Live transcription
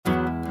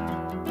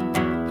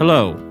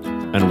Hello,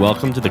 and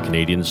welcome to the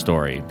Canadian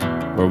Story,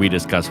 where we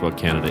discuss what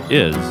Canada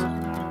is,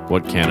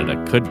 what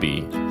Canada could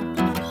be,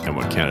 and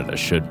what Canada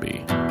should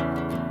be.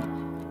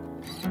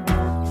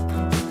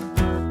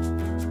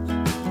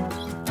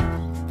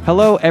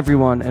 Hello,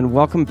 everyone, and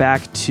welcome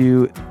back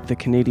to the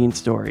Canadian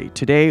Story.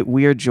 Today,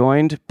 we are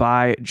joined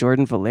by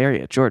Jordan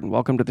Valeriote. Jordan,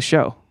 welcome to the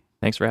show.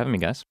 Thanks for having me,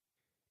 guys.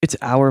 It's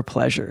our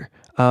pleasure.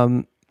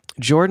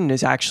 Jordan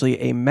is actually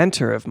a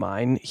mentor of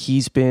mine.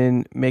 He's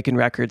been making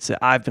records that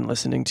I've been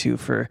listening to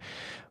for,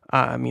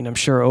 I'm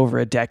sure over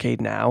a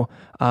decade now.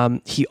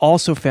 He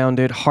also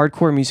founded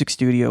Hardcore Music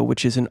Studio,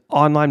 which is an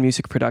online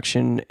music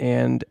production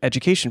and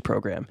education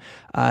program.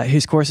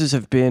 His courses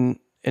have been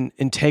an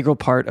integral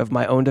part of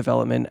my own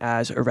development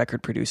as a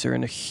record producer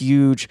and a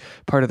huge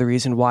part of the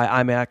reason why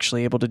I'm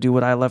actually able to do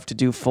what I love to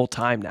do full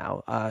time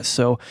now.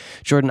 So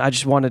Jordan, I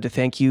just wanted to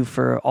thank you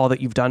for all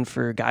that you've done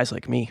for guys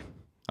like me.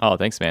 Oh,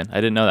 thanks, man.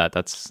 I didn't know that.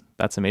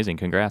 That's amazing.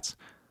 Congrats.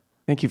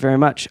 Thank you very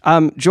much.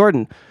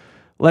 Jordan,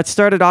 let's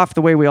start it off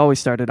the way we always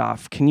started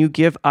off. Can you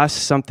give us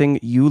something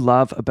you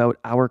love about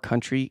our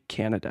country,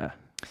 Canada?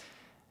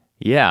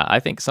 Yeah,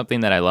 I think something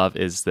that I love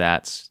is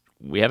that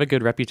we have a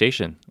good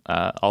reputation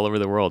all over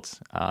the world.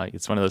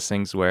 It's one of those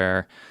things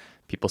where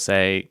people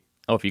say,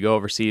 oh, if you go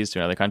overseas to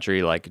another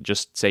country, like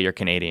just say you're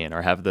Canadian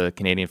or have the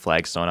Canadian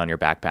flag sewn on your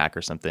backpack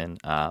or something,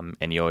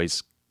 and you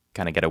always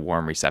kind of get a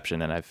warm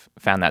reception. And I've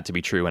found that to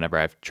be true whenever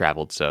I've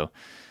traveled. So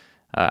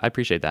I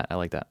appreciate that. I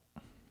like that.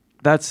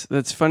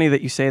 That's funny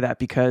that you say that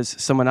because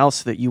someone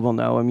else that you will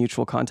know, a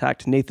mutual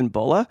contact, Nathan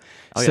Bulla,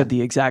 said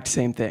the exact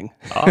same thing.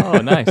 Oh,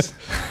 nice.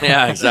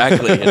 Yeah,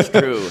 exactly. It's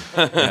true.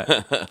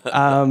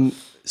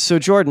 So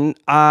Jordan,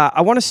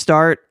 I want to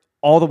start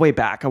all the way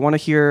back. I want to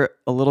hear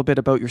a little bit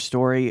about your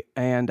story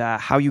and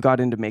how you got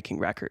into making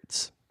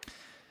records.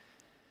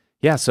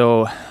 Yeah,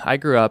 so I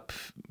grew up,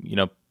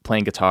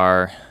 playing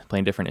guitar,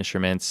 playing different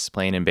instruments,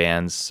 playing in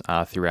bands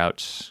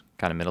throughout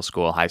kind of middle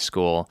school, high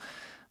school,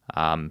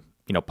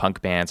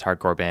 punk bands,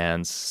 hardcore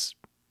bands.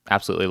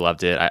 Absolutely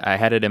loved it. I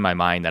had it in my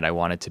mind that I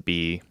wanted to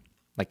be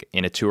like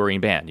in a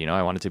touring band.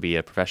 I wanted to be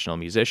a professional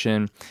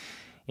musician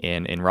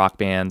in rock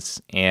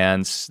bands.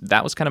 And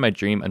that was kind of my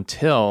dream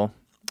until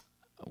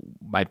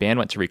my band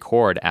went to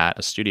record at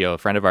a studio. A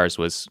friend of ours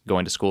was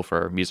going to school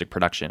for music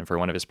production. For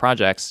one of his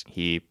projects,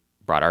 he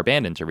brought our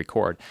band in to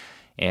record.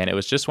 And it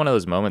was just one of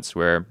those moments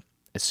where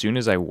as soon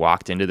as I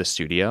walked into the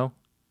studio,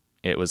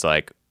 it was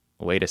like,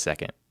 wait a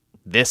second,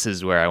 this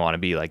is where I want to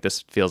be. Like,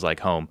 this feels like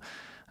home.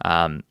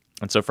 And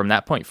so from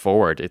that point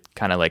forward, it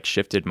kind of like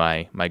shifted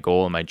my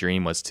goal, and my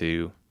dream was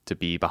to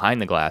be behind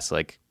the glass,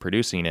 like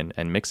producing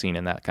and mixing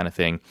and that kind of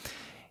thing.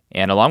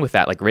 And along with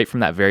that, like right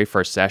from that very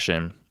first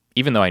session,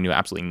 even though I knew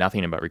absolutely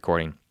nothing about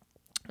recording,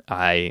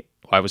 I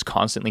was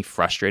constantly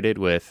frustrated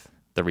with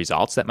the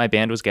results that my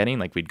band was getting.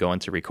 Like, we'd go in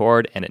to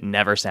record and it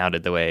never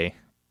sounded the way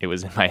it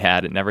was in my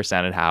head. It never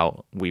sounded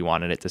how we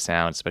wanted it to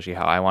sound, especially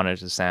how I wanted it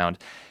to sound.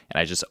 And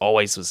I just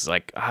always was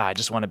like, I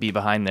just want to be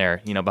behind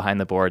there, behind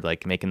the board,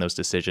 like making those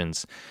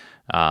decisions.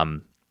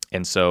 And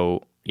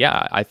so,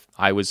 yeah,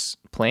 I was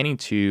planning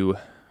to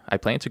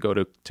go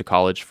to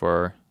college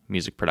for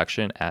music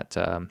production at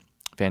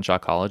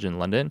Fanshawe College in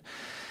London.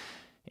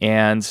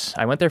 And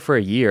I went there for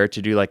a year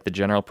to do like the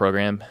general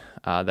program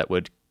that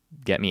would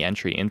get me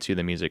entry into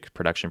the music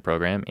production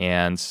program.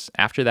 And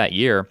after that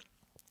year,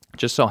 it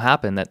just so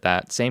happened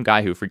that same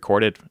guy who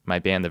recorded my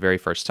band the very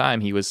first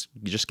time, he was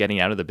just getting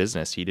out of the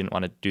business. He didn't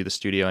want to do the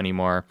studio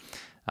anymore.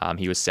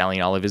 He was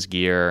selling all of his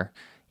gear,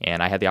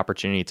 and I had the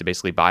opportunity to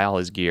basically buy all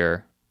his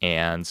gear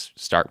and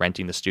start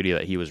renting the studio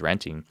that he was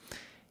renting.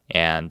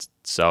 And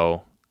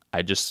so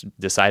I just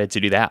decided to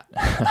do that.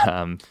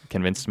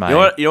 Convinced my...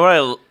 You know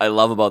what I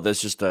love about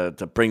this, just to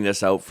bring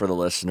this out for the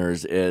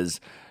listeners, is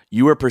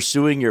you were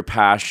pursuing your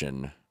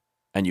passion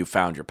and you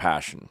found your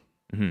passion.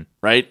 Mm-hmm.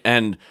 Right?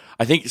 And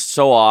I think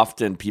so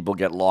often people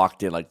get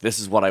locked in, like, this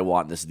is what I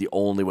want. This is the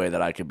only way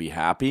that I can be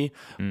happy.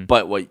 Mm.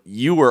 But what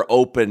you were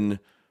open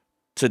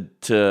to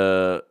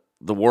the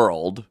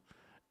world,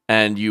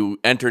 and you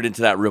entered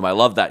into that room. I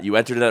love that. You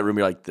entered into that room,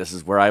 you're like, this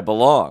is where I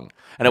belong.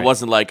 And It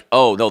wasn't like,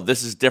 oh, no,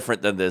 this is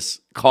different than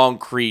this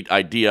concrete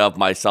idea of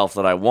myself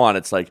that I want.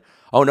 It's like,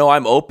 oh, no,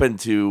 I'm open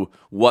to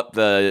what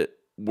the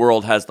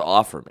world has to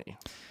offer me.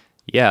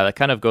 Yeah, that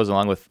kind of goes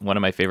along with one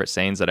of my favorite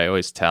sayings that I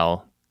always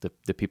tell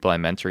the people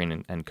I'm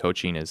mentoring and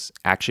coaching is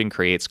action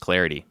creates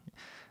clarity.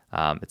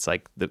 It's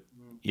like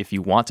if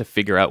you want to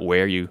figure out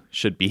where you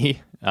should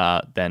be,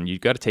 then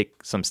you've got to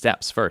take some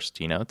steps first,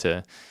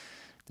 to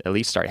at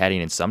least start heading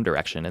in some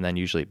direction. And then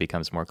usually it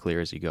becomes more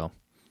clear as you go.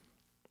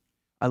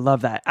 I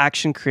love that.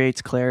 Action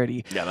creates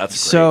clarity. Yeah, that's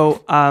great.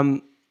 So,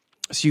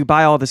 so you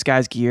buy all this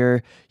guy's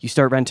gear, you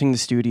start renting the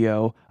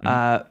studio.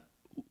 Mm-hmm.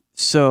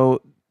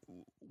 So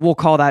we'll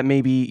call that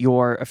maybe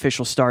your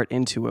official start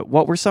into it.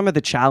 What were some of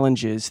the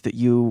challenges that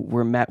you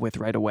were met with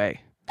right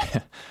away?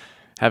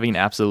 Having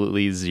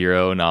absolutely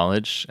zero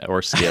knowledge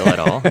or skill at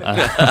all.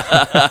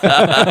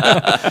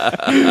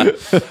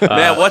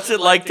 Man, what's it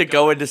like to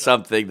go into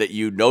something that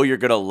you know you're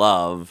going to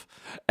love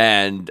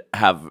and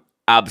have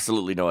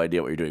absolutely no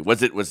idea what you're doing.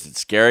 Was it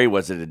scary?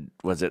 Was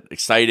it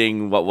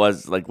exciting? What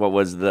was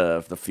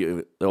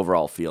the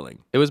overall feeling?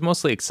 It was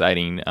mostly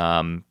exciting.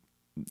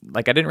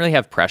 Like I didn't really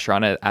have pressure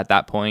on it at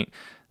that point.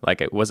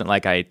 Like it wasn't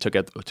like I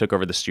took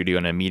over the studio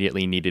and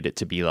immediately needed it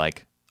to be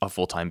like a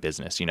full-time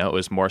business. You know, it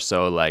was more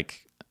so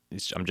like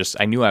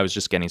I knew I was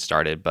just getting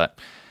started, but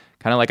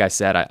kind of like I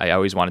said, I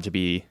always wanted to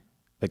be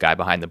the guy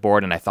behind the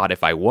board, and I thought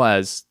if I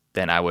was,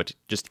 then I would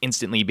just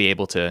instantly be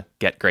able to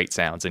get great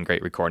sounds and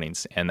great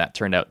recordings. And that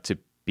turned out to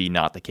be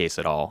not the case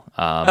at all.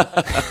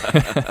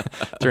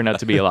 Turned out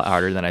to be a lot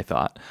harder than I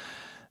thought.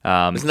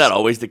 Isn't that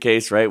always the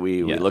case, right?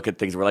 We look at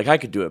things and we're like, I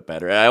could do it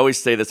better. And I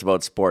always say this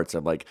about sports.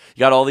 I'm like, you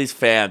got all these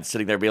fans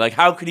sitting there being like,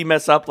 how could he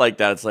mess up like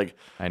that? It's like,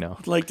 I know.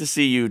 I'd like to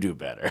see you do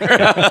better.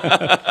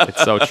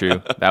 It's so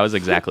true. That was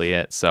exactly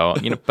it. So,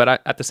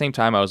 but at the same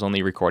time, I was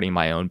only recording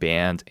my own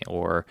band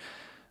or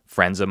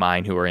friends of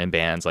mine who were in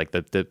bands. Like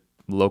the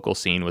local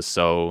scene was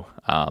so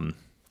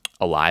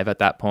alive at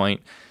that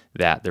point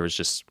that there was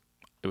just,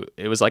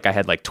 it was like I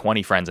had like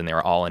 20 friends and they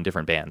were all in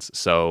different bands.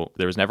 So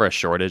there was never a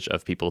shortage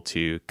of people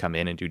to come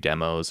in and do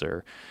demos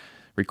or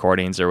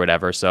recordings or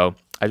whatever. So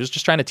I was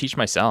just trying to teach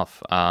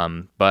myself.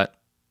 But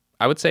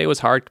I would say it was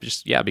hard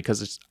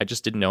because I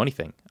just didn't know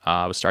anything.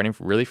 I was starting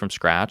really from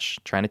scratch,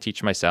 trying to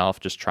teach myself,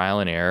 just trial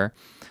and error.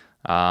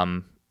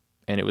 And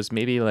it was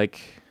maybe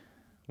like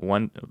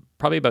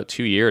probably about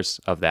 2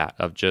 years of that,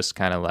 of just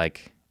kind of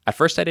like, at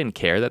first I didn't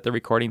care that the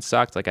recordings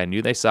sucked. Like I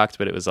knew they sucked,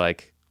 but it was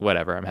like,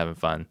 whatever, I'm having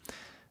fun.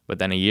 But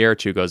then a year or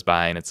two goes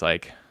by and it's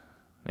like,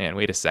 man,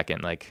 wait a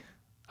second. Like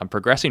I'm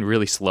progressing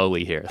really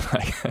slowly here.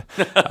 Like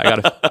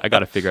I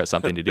gotta figure out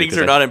something to do. Things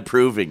are not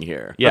improving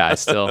here. Yeah. I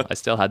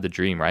still had the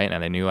dream, right?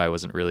 And I knew I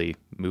wasn't really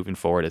moving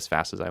forward as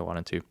fast as I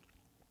wanted to.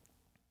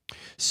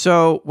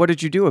 So what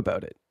did you do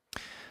about it?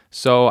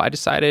 So I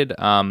decided,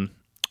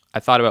 I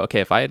thought about, okay,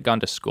 if I had gone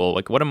to school,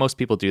 like what do most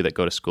people do that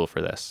go to school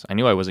for this? I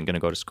knew I wasn't going to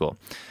go to school.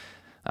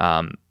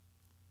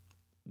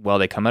 Well,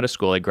 they come out of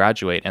school, they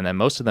graduate, and then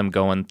most of them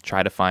go and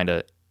try to find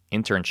an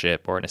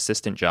internship or an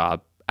assistant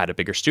job at a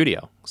bigger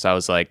studio. So I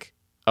was like,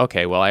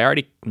 okay, well, I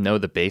already know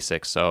the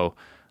basics, so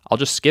I'll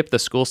just skip the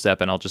school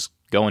step and I'll just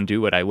go and do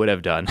what I would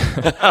have done,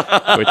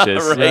 which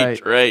is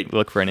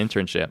look for an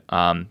internship.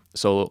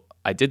 So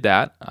I did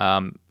that.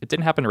 It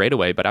didn't happen right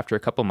away, but after a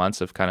couple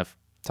months of kind of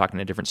talking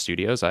to different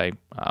studios,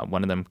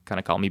 one of them kind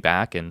of called me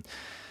back and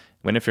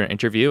went in for an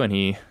interview, and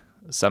he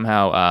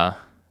somehow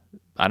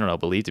I don't know,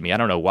 believed in me. I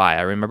don't know why.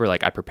 I remember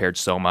like I prepared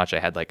so much. I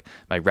had like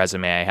my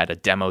resume, I had a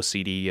demo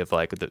CD of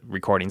like the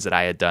recordings that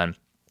I had done.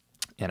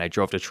 And I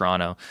drove to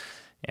Toronto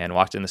and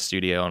walked in the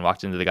studio and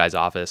walked into the guy's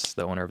office,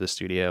 the owner of the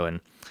studio,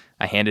 and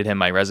I handed him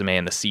my resume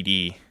and the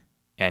CD,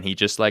 and he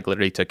just like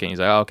literally took it and he's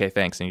like, oh, okay,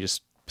 thanks. And he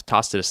just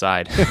tossed it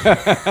aside. And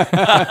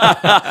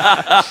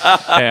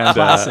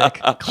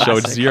Classic.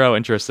 Showed zero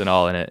interest in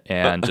it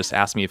and just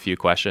asked me a few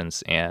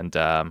questions and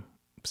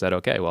said,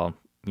 okay, well,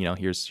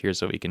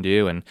 here's what we can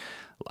do. And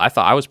I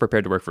thought I was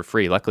prepared to work for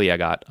free. Luckily, I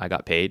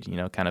got paid,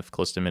 kind of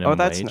close to minimum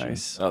wage. Oh, that's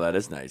nice. Oh, that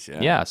is nice, yeah.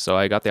 Yeah, so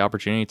I got the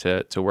opportunity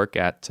to work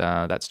at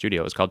that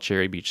studio. It was called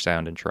Cherry Beach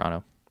Sound in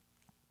Toronto.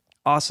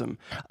 Awesome.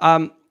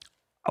 I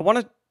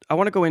want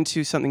to go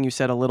into something you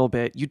said a little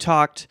bit.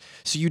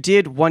 So you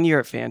did 1 year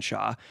at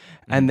Fanshawe,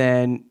 and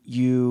then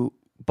you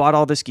bought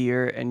all this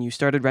gear and you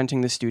started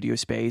renting the studio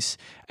space.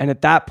 And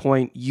at that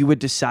point, you had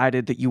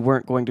decided that you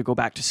weren't going to go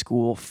back to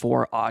school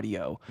for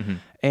audio. Mm-hmm.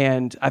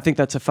 And I think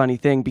that's a funny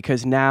thing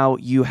because now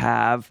you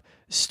have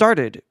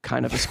started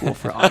kind of a school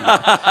for audio.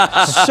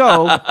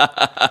 So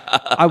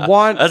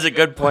that's a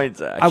good point,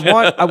 Zach.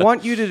 I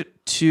want you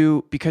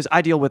to, because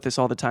I deal with this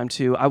all the time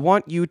too. I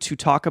want you to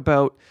talk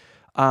about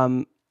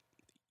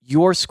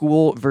your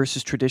school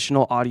versus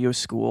traditional audio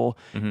school,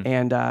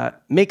 and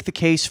make the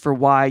case for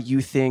why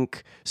you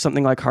think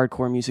something like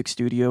Hardcore Music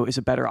Studio is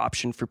a better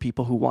option for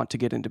people who want to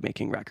get into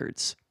making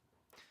records.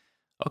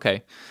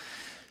 Okay.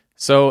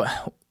 So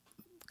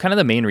kind of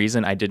the main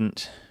reason I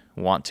didn't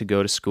want to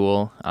go to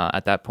school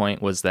at that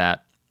point was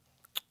that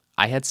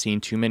I had seen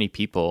too many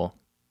people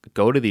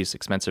go to these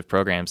expensive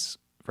programs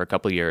for a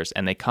couple of years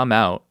and they come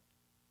out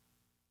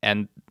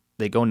and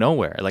they go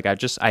nowhere. Like I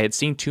had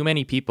seen too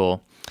many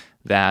people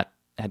that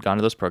had gone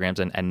to those programs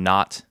and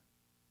not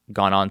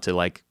gone on to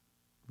like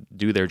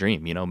do their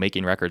dream,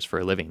 making records for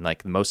a living.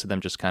 Like most of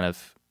them just kind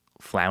of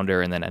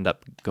flounder and then end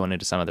up going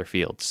into some other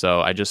field.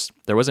 So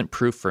there wasn't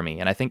proof for me.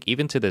 And I think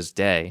even to this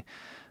day,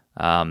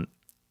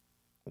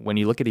 when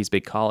you look at these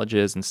big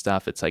colleges and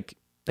stuff, it's like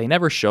they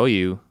never show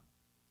you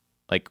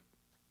like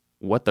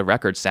what the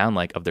records sound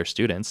like of their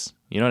students.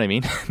 You know what I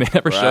mean? They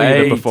never show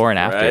you the before and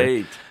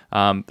after.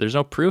 Right. There's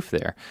no proof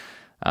there.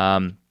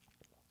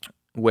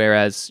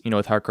 Whereas,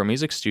 with Hardcore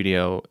Music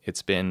Studio,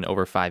 it's been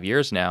over 5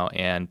 years now,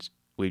 and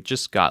we've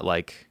got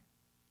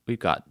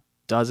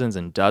dozens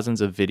and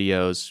dozens of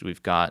videos.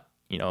 We've got,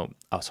 a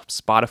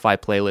Spotify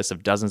playlist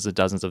of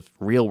dozens of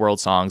real world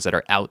songs that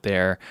are out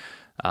there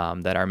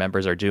that our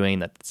members are doing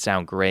that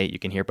sound great. You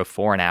can hear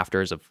before and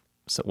afters of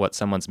what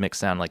someone's mix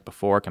sound like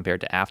before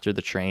compared to after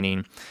the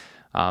training.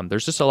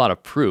 There's just a lot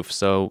of proof.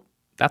 So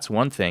that's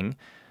one thing.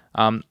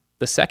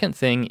 the second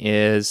thing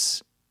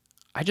is,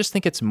 I just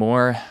think it's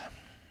more.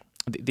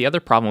 The other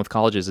problem with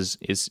colleges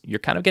is you're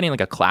kind of getting like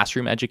a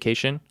classroom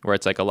education where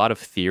it's like a lot of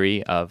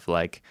theory of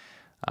like,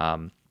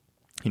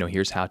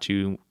 here's how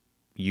to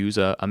use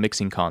a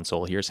mixing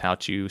console. Here's how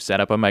to set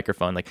up a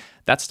microphone. Like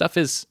that stuff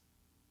is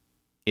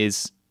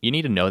you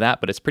need to know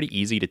that, but it's pretty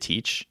easy to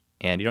teach,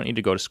 and you don't need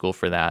to go to school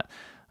for that.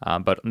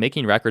 But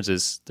making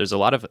records there's a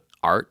lot of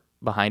art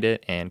behind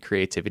it and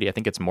creativity. I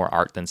think it's more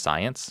art than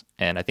science.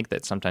 And I think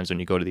that sometimes when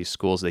you go to these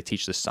schools, they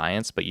teach the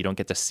science, but you don't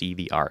get to see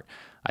the art.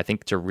 I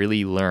think to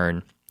really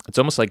learn, it's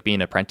almost like being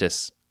an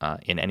apprentice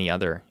in any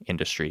other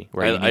industry.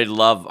 Where I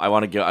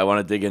want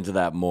to dig into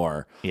that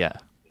more. Yeah.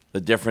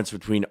 The difference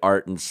between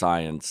art and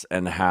science,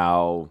 and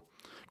how,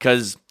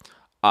 because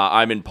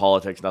I'm in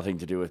politics, nothing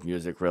to do with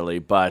music really,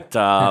 but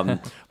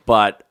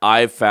but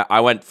I did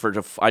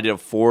a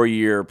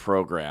 4-year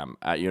program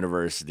at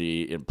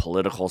university in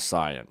political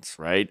science,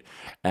 right?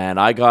 And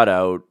I got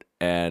out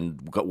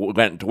and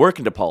went to work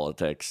into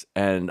politics,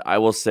 and I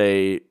will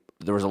say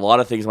there was a lot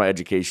of things my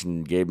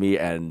education gave me,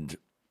 and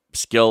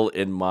skill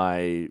in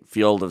my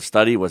field of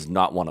study was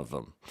not one of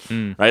them,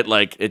 right?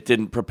 Like it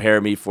didn't prepare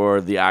me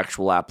for the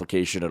actual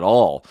application at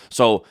all.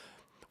 So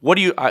what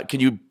do you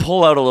can you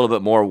pull out a little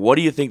bit more? What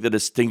do you think the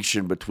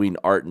distinction between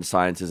art and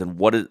science is, and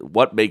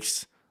what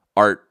makes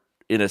art,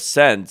 in a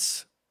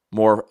sense,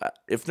 more,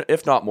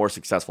 if not more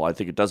successful? I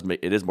think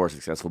it is more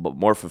successful, but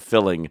more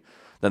fulfilling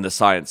than the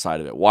science side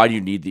of it. Why do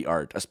you need the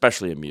art,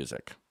 especially in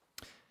music?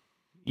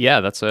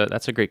 Yeah, that's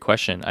a great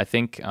question. I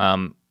think,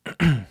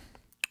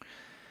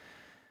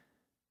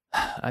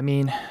 I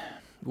mean,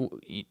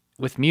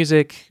 with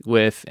music,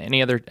 with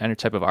any other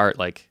type of art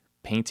like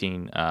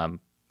painting,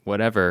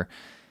 whatever.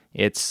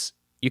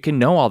 You can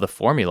know all the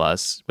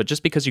formulas, but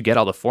just because you get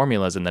all the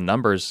formulas and the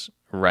numbers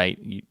right,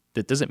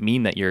 that doesn't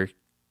mean that you're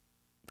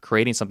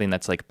creating something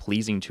that's like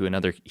pleasing to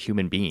another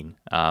human being.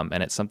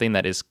 And it's something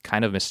that is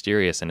kind of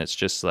mysterious, and it's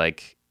just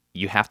like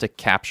you have to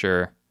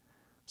capture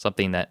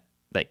something that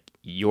like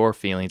your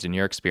feelings and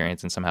your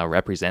experience and somehow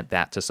represent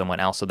that to someone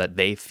else so that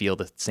they feel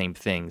the same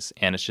things.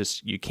 And it's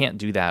just, you can't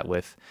do that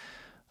with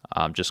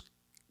just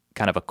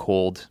kind of a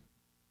cold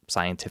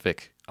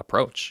scientific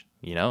approach.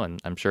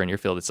 And I'm sure in your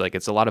field,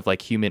 it's a lot of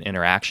like human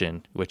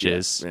interaction, which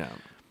is,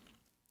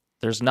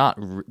 there's not,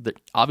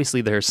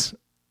 obviously there's,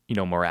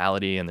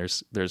 morality, and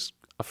there's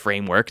a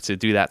framework to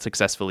do that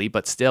successfully,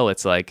 but still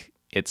it's like,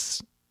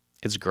 it's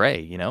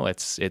gray,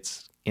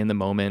 it's in the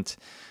moment.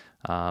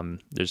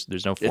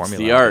 There's no formula. It's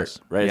the art,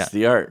 right? Yeah. It's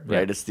the art,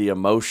 right? Yeah. It's the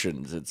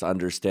emotions. It's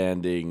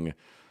understanding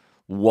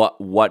what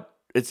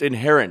it's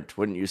inherent,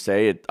 wouldn't you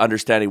say?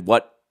 Understanding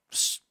what,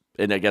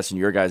 and I guess in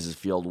your guys'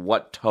 field,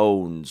 what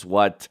tones,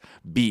 what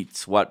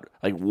beats, what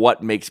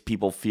makes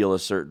people feel a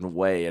certain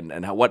way,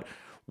 and how,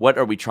 what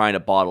are we trying to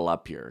bottle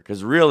up here?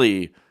 Because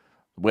really,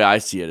 the way I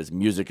see it is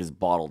music is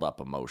bottled up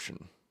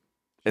emotion.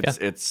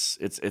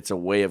 It's a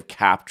way of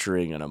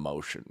capturing an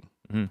emotion.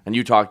 Mm-hmm. And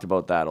you talked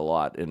about that a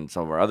lot in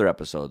some of our other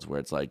episodes, where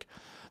it's like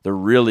the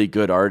really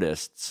good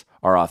artists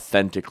are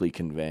authentically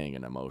conveying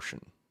an emotion.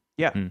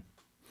 Yeah.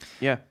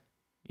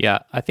 Yeah.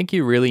 I think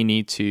you really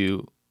need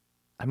to,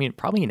 I mean,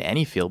 probably in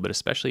any field, but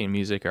especially in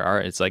music or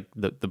art, it's like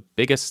the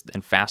biggest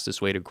and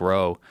fastest way to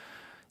grow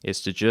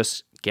is to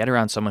just get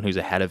around someone who's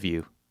ahead of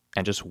you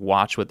and just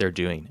watch what they're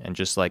doing and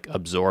just like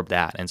absorb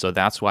that. And so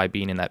that's why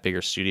being in that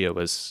bigger studio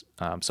was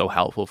so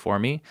helpful for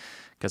me,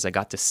 because I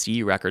got to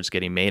see records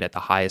getting made at the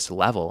highest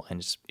level.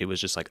 And it was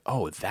just like,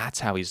 oh,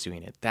 that's how he's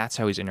doing it. That's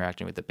how he's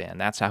interacting with the band.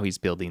 That's how he's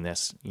building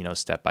this,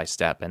 step by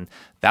step. And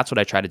that's what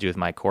I try to do with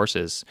my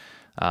courses.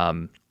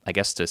 I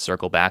guess to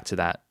circle back to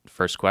that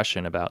first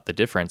question about the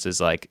difference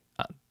is like,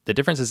 the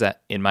difference is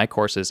that in my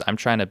courses, I'm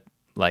trying to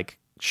like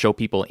show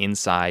people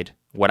inside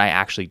what I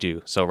actually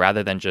do. So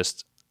rather than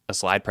just a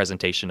slide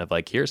presentation of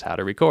like, here's how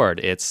to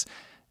record, it's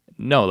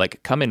no,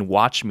 like come and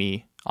watch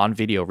me on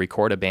video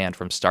record a band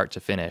from start to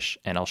finish,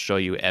 and I'll show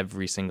you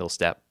every single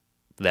step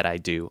that I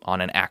do on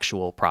an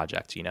actual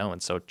project,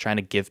 And so trying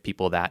to give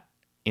people that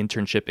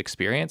internship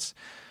experience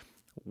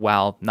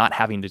while not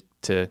having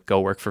to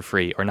go work for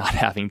free or not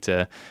having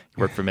to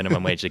work for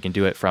minimum wage. They can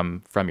do it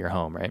from your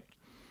home, right?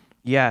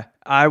 Yeah,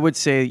 I would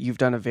say you've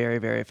done a very,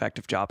 very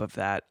effective job of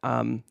that.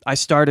 I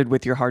started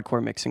with your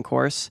hardcore mixing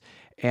course,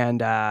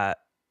 and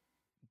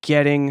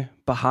getting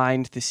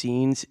behind the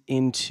scenes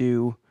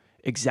into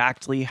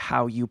exactly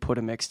how you put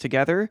a mix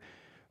together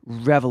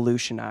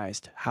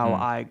revolutionized how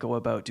I go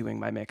about doing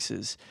my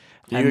mixes.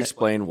 Can you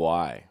explain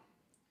why?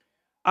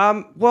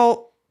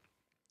 Well,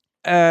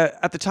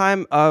 at the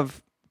time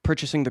of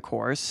purchasing the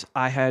course,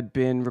 I had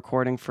been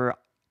recording for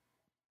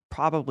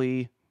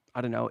probably,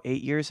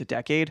 8 years, a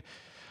decade.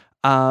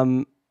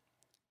 And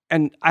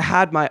I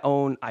had my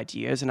own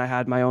ideas and I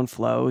had my own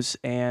flows,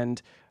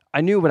 and I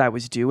knew what I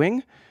was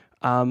doing.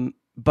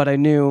 But I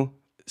knew,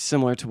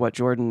 similar to what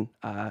Jordan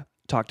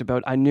talked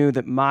about, I knew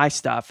that my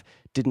stuff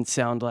didn't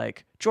sound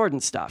like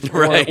Jordan's stuff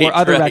or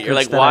other records. You're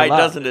like, that why I love.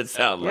 doesn't it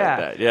sound like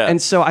that? Yeah.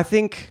 And so I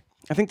think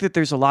that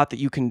there's a lot that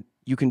you can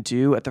you can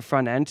do at the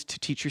front end to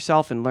teach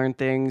yourself and learn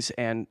things.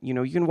 And, you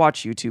can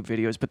watch YouTube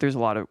videos, but there's a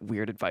lot of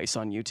weird advice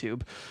on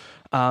YouTube.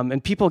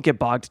 And people get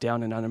bogged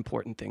down in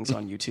unimportant things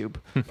on YouTube.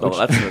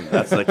 Well,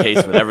 that's the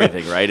case with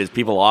everything, right? Is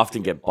people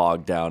often get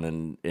bogged down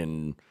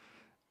in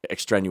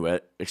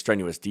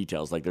extraneous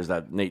details. Like there's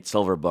that Nate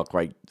Silver book,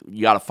 right?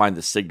 You got to find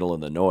the signal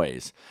in the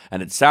noise.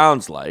 And it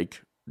sounds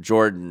like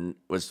Jordan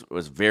was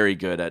very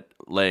good at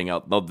laying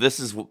out, no,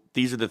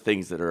 these are the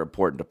things that are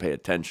important to pay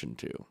attention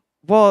to.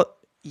 Well,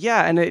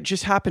 yeah, and it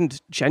just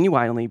happened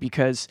genuinely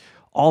because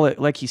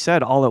like he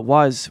said, all it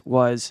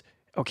was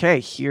okay,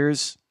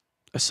 here's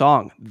a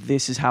song.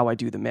 This is how I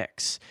do the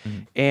mix. Mm-hmm.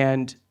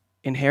 And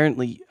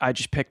inherently, I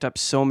just picked up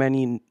so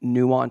many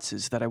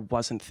nuances that I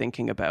wasn't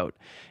thinking about.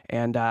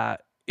 And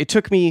it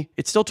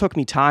still took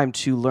me time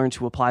to learn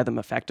to apply them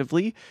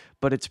effectively,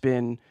 but it's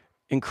been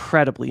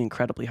incredibly,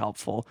 incredibly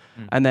helpful.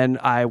 Mm. And then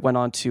I went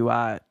on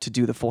to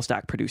do the full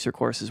stack producer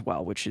course as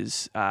well, which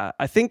is,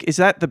 I think, is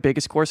that the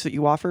biggest course that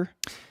you offer?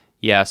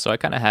 Yeah. So I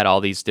kind of had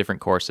all these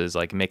different courses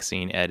like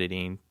mixing,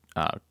 editing,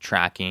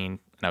 tracking,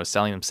 and I was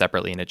selling them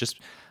separately. And it just,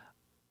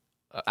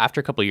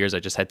 after a couple of years, I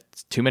just had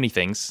too many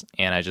things.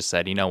 And I just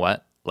said, you know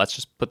what, let's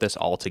just put this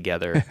all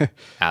together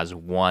as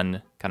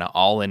one kind of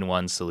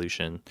all-in-one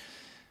solution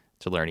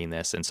to learning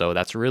this. And so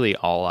that's really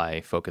all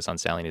I focus on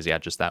selling is,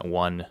 just that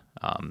one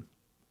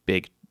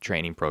big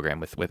training program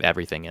with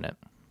everything in it.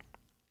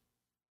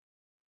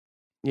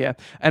 Yeah,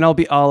 and I'll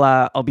be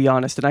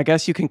honest, and I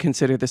guess you can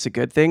consider this a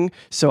good thing.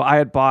 So I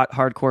had bought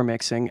Hardcore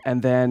Mixing,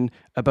 and then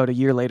about a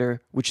year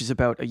later, which is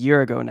about a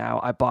year ago now,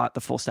 I bought the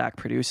Full Stack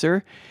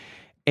Producer,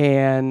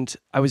 and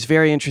I was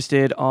very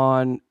interested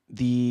on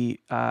the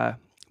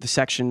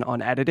section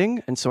on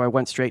editing, and so I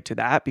went straight to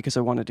that because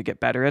I wanted to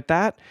get better at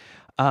that.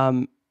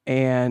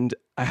 And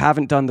I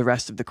haven't done the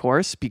rest of the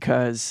course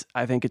because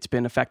I think it's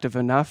been effective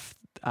enough.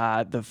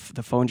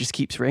 The phone just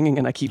keeps ringing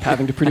and I keep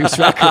having to produce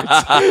records.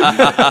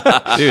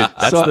 Dude,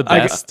 that's the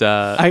best.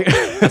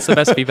 That's the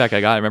best feedback I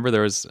got. I remember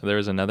there was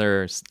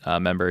another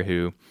member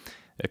who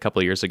a couple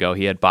of years ago,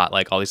 he had bought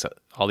like all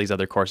these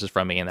other courses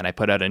from me, and then I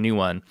put out a new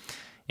one,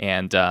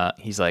 and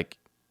he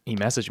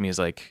messaged me, he's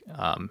like,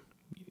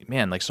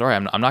 man, like, sorry,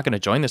 I'm not going to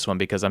join this one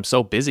because I'm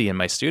so busy in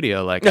my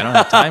studio. Like, I don't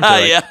have time to.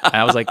 Like, yeah. And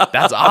I was like,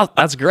 that's awesome.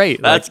 That's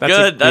great. That's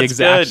good. That's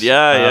good.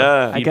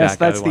 Yeah. I guess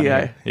that's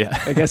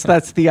I guess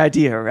that's the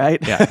idea,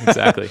 right? Yeah,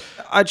 exactly.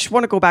 I just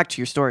want to go back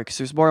to your story because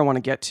there's more I want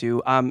to get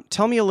to.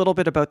 Tell me a little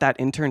bit about that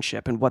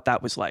internship and what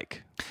that was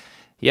like.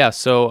 Yeah,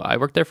 so I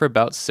worked there for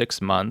about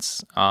 6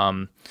 months.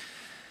 To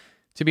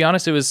be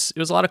honest, it was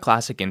a lot of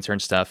classic intern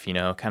stuff.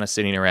 Kind of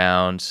sitting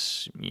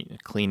around,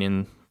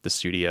 cleaning the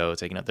studio,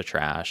 taking out the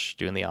trash,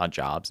 doing the odd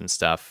jobs and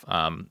stuff.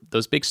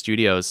 Those big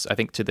studios, I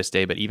think to this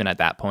day, but even at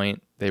that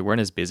point, they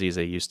weren't as busy as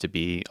they used to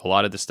be. A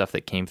lot of the stuff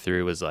that came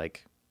through was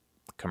like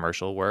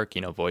commercial work,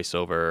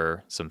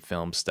 voiceover, some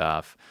film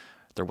stuff.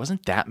 There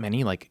wasn't that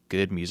many like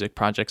good music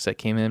projects that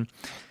came in,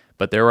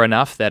 but there were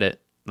enough that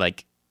it,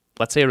 like,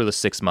 let's say over the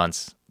 6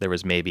 months, there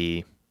was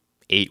maybe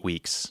 8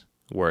 weeks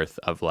worth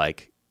of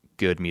like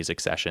good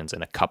music sessions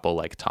and a couple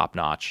like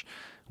top-notch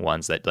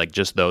ones that like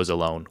just those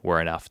alone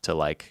were enough to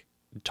like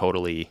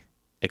totally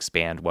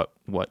expand what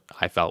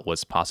I felt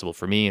was possible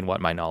for me and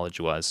what my knowledge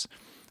was.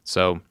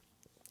 So,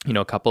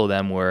 a couple of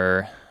them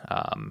were,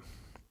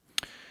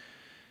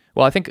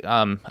 well, I think,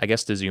 I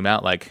guess to zoom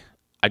out, like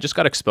I just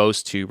got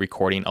exposed to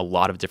recording a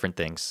lot of different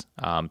things.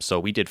 So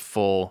we did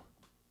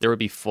there would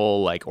be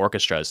full like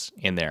orchestras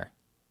in there.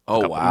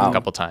 Oh, wow. A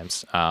couple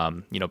times,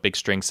 big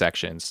string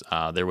sections.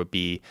 There would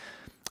be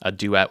a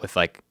duet with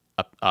like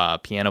a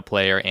piano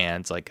player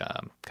and like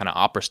a kind of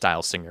opera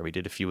style singer. We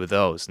did a few of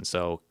those. And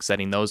so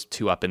setting those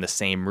two up in the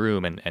same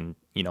room and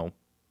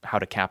how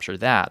to capture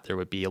that. There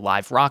would be a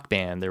live rock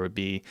band. There would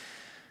be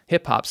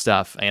hip hop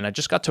stuff. And I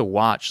just got to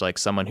watch like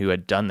someone who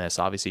had done this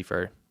obviously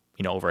for,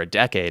 over a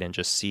decade and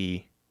just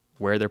see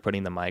where they're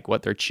putting the mic,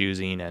 what they're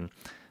choosing. And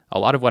a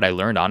lot of what I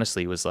learned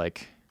honestly was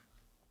like,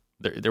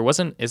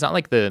 it's not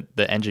like the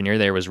engineer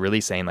there was really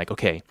saying like,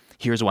 okay,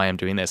 here's why I'm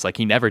doing this. Like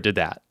he never did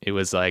that. It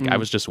was like, I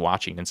was just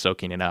watching and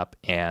soaking it up.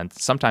 And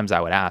sometimes I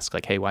would ask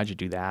like, hey, why'd you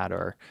do that?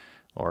 Or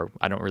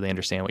I don't really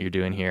understand what you're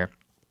doing here.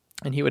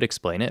 And he would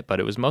explain it, but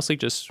it was mostly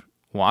just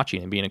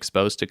watching and being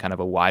exposed to kind of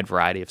a wide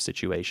variety of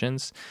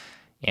situations.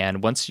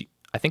 And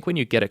I think when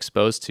you get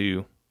exposed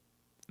to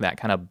that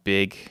kind of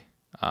big,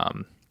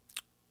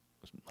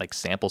 like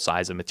sample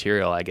size of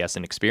material, I guess,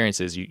 and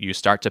experiences, you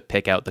start to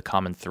pick out the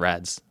common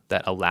threads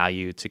that allow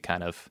you to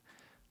kind of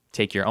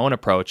take your own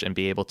approach and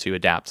be able to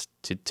adapt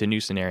to new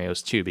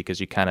scenarios too,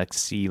 because you kind of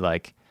see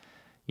like,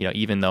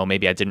 even though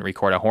maybe I didn't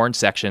record a horn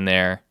section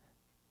there,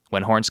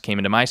 when horns came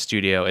into my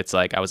studio, it's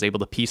like I was able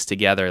to piece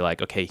together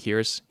like, okay,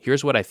 here's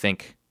what I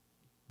think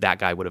that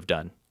guy would have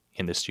done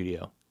in the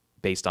studio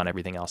based on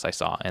everything else I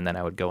saw. And then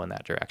I would go in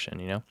that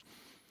direction,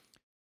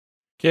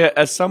 Yeah,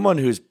 as someone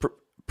who's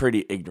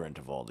pretty ignorant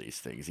of all these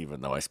things,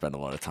 even though I spend a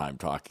lot of time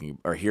talking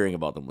or hearing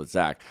about them with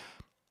Zach,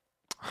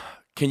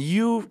 can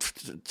you,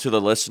 to the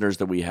listeners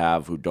that we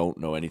have who don't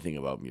know anything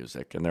about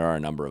music, and there are a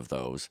number of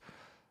those,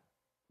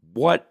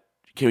 what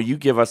can you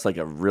give us like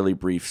a really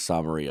brief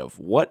summary of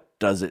what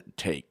does it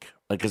take?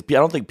 Like, because I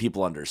don't think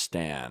people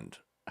understand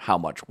how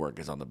much work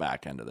is on the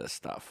back end of this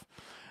stuff.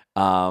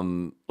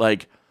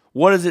 Like,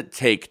 what does it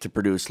take to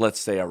produce, let's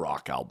say, a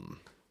rock album?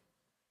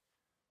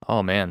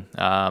 Oh man.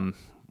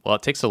 Well,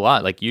 it takes a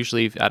lot. Like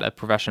usually at a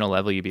professional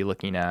level, you'd be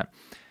looking at,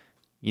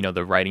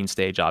 the writing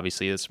stage.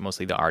 Obviously, it's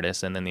mostly the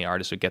artist, and then the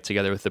artist would get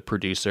together with the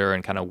producer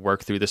and kind of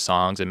work through the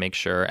songs and make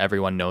sure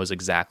everyone knows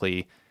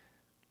exactly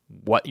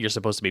what you're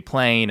supposed to be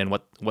playing and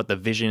what the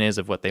vision is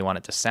of what they want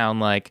it to sound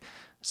like,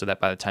 so that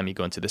by the time you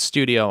go into the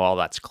studio, all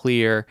that's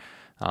clear.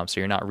 So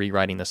you're not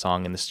rewriting the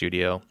song in the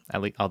studio,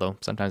 although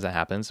sometimes that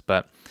happens.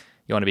 But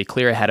you want to be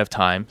clear ahead of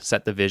time,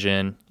 set the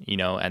vision,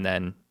 and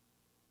then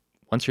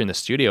once you're in the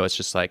studio, it's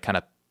just like kind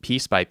of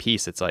piece by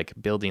piece. It's like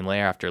building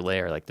layer after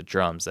layer, like the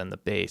drums and the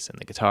bass and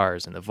the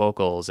guitars and the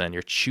vocals, and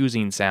you're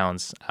choosing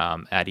sounds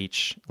at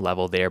each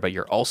level there. But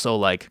you're also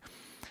like,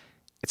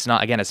 it's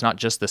not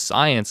just the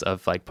science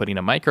of like putting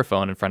a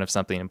microphone in front of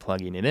something and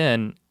plugging it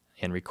in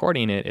and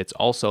recording it. It's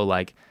also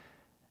like,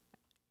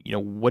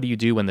 what do you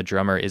do when the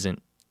drummer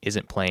isn't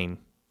playing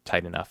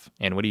tight enough?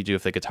 And what do you do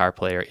if the guitar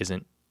player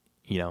isn't,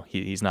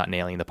 he's not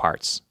nailing the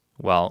parts?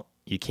 Well,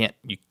 you can't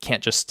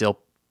just still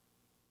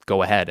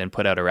go ahead and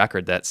put out a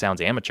record that sounds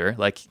amateur.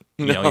 Like,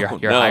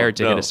 you're hired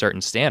to hit a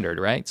certain standard,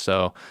 right?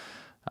 So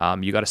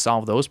you got to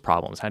solve those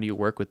problems. How do you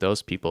work with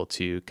those people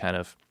to kind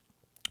of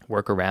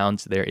work around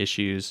their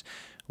issues,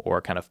 or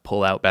kind of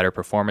pull out better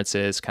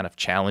performances, kind of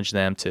challenge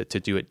them to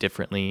do it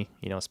differently,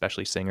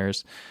 especially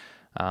singers.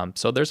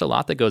 So there's a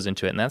lot that goes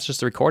into it, and that's just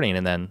the recording.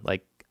 And then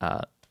like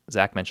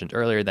Zach mentioned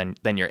earlier, then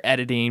you're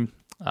editing,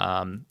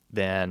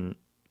 then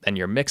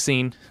you're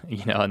mixing,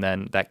 and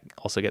then that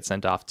also gets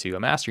sent off to a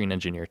mastering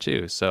engineer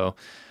too. So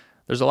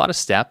there's a lot of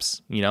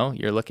steps.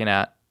 You're looking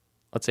at,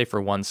 let's say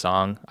for one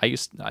song,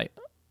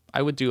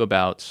 I would do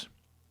about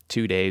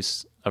 2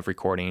 days of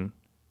recording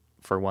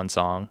for one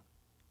song,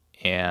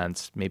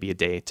 and maybe a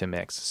day to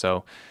mix.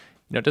 So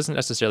it doesn't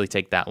necessarily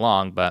take that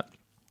long, but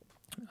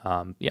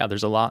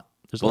there's a lot.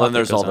 Then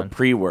there's all the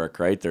pre-work,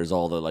 right? There's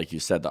all the, like you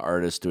said, the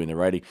artists doing the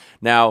writing.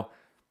 Now,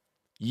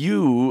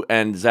 you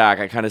and Zach,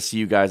 I kind of see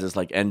you guys as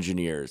like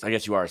engineers. I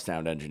guess you are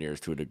sound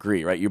engineers to a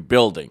degree, right? You're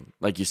building,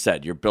 like you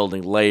said, you're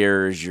building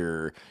layers.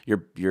 You're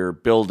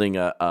building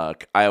I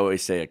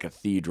always say a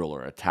cathedral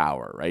or a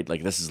tower, right?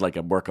 Like this is like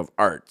a work of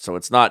art. So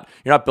you're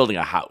not building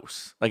a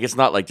house. Like it's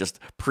not like just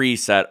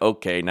preset.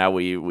 Okay, now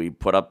we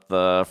put up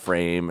the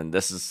frame and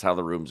this is how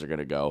the rooms are going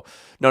to go.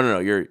 No.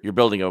 You're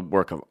building a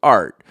work of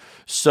art.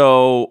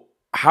 So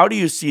how do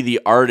you see the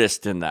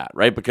artist in that,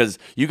 right? Because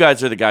you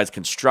guys are the guys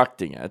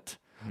constructing it,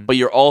 but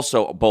you're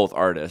also both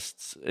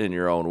artists in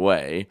your own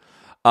way.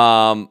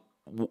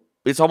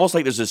 It's almost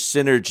like there's a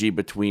synergy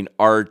between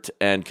art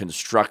and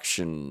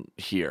construction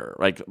here,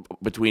 like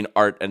between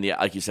art and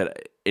like you said,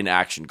 in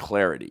action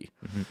clarity.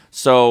 Mm-hmm.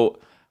 So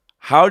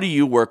how do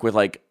you work with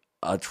like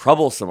a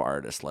troublesome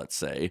artist, let's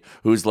say,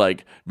 who's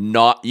like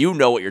not,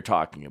 what you're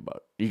talking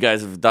about. You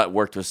guys have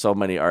worked with so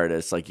many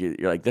artists, like you're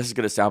like, this is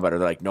going to sound better.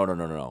 They're like,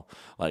 no.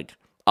 Like,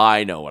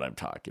 I know what I'm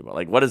talking about.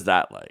 Like, what is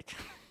that like?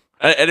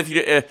 And if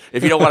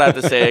you don't want to have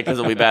to say it because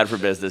it'll be bad for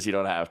business, you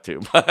don't have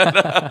to.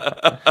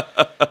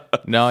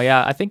 No,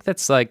 yeah, I think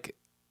that's like,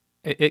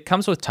 it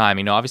comes with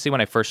time. Obviously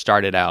when I first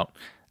started out,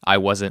 I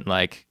wasn't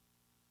like,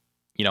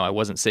 I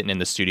wasn't sitting in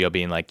the studio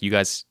being like, you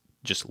guys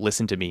just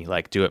listen to me,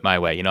 like do it my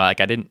way. Like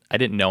I didn't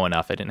know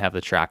enough. I didn't have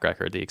the track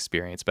record, the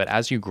experience. But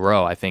as you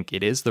grow, I think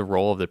it is the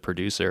role of the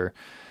producer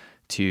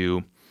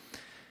to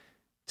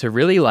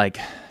really like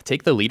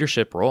take the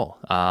leadership role.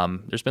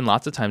 There's been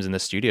lots of times in the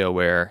studio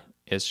where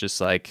it's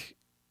just like,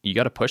 you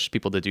got to push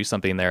people to do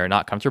something they're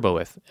not comfortable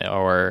with,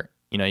 or,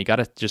 you got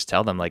to just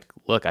tell them like,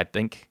 look, I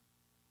think,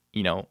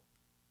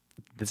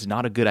 this is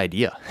not a good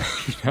idea.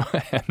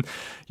 And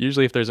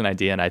usually if there's an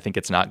idea and I think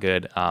it's not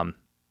good,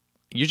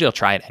 usually I'll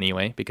try it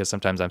anyway, because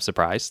sometimes I'm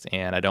surprised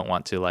and I don't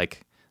want to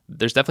like,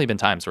 there's definitely been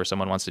times where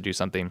someone wants to do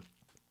something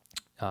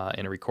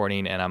in a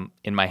recording and I'm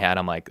in my head,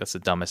 I'm like, that's the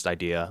dumbest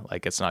idea.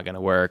 Like, it's not going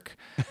to work.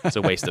 It's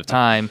a waste of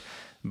time.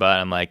 But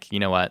I'm like, you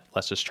know what,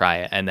 let's just try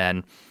it. And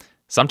then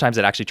sometimes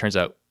it actually turns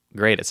out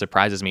great. It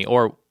surprises me.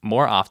 Or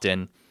more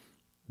often,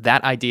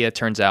 that idea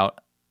turns out,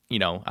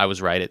 I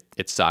was right.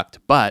 It sucked,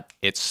 but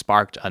it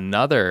sparked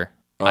another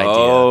idea.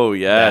 Oh,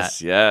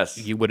 yes.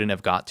 You wouldn't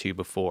have got to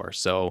before.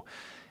 So,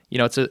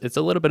 it's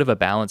a little bit of a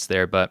balance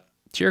there. But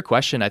to your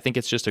question, I think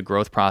it's just a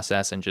growth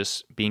process and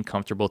just being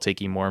comfortable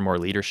taking more and more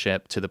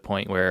leadership to the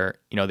point where,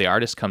 the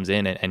artist comes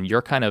in and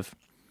you're kind of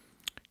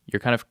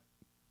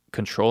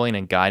controlling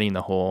and guiding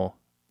the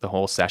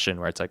whole session,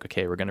 where it's like,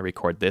 okay, we're going to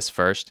record this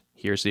first.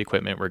 Here's the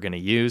equipment we're going to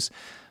use.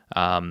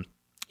 And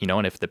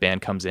if the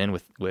band comes in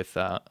with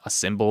a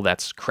cymbal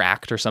that's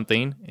cracked or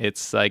something,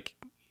 it's like,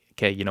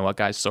 okay, you know what,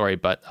 guys, sorry,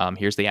 but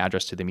here's the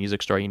address to the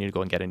music store. You need to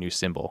go and get a new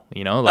cymbal,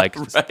 like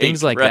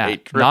things like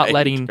that. Not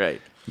letting,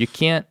 you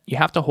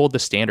have to hold the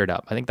standard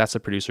up. I think that's the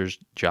producer's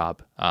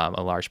job.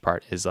 A large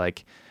part is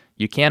like,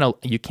 you can't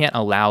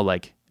allow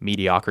like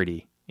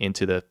mediocrity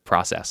into the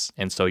process.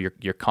 And so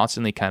you're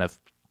constantly kind of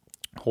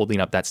holding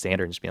up that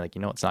standard and just being like,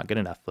 it's not good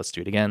enough. Let's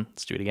do it again.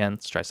 Let's do it again.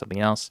 Let's try something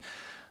else.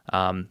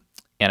 And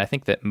I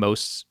think that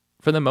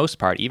for the most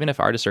part, even if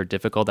artists are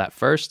difficult at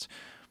first,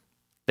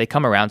 they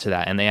come around to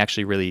that and they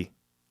actually really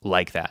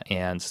like that.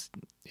 And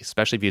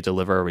especially if you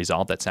deliver a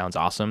result that sounds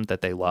awesome,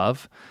 that they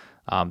love,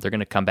 they're going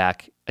to come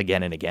back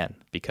again and again,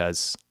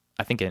 because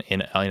I think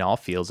in all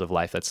fields of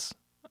life, that's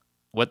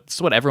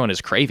what everyone is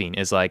craving,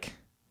 is like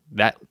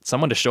that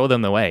someone to show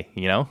them the way,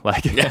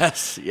 like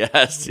yes,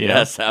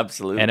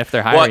 absolutely. And if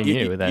they're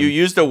hiring then you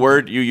used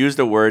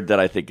a word that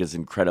I think is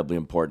incredibly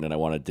important, and I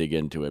want to dig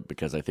into it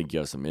because I think you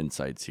have some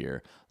insights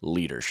here.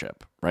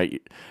 Leadership,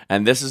 right?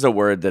 And this is a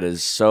word that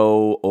is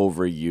so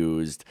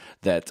overused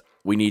that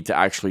we need to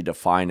actually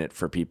define it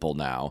for people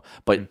now.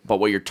 But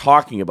what you're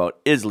talking about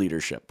is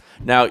leadership.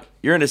 Now,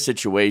 you're in a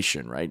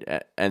situation, right?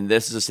 And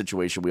this is a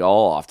situation we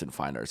all often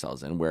find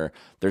ourselves in, where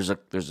there's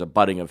a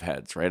butting of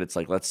heads, right? It's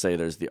like, let's say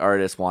there's the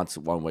artist wants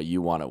it one way,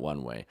 you want it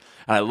one way.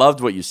 And I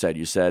loved what you said.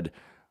 You said,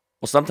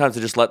 well, sometimes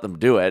I just let them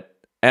do it.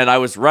 And I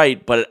was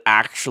right, but it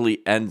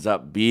actually ends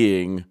up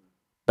being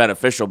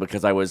beneficial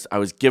because I was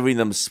giving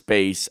them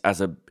space as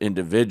an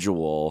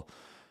individual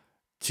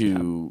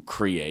to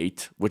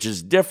create, which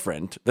is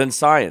different than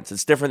science.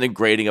 It's different than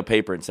grading a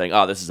paper and saying,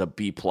 oh, this is a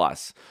B+,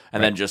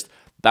 and then just,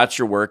 that's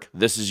your work,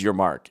 this is your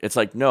mark. It's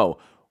like, no,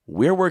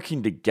 we're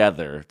working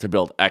together to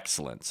build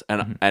excellence.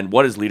 And and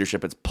what is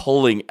leadership? It's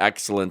pulling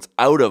excellence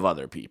out of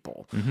other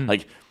people.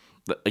 Like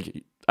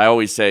I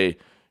always say,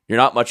 you're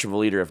not much of a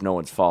leader if no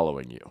one's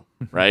following you,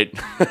 right?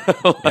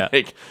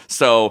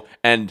 So,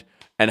 and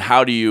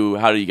how do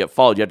you get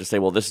followed? You have to say,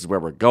 well, this is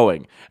where we're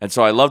going. And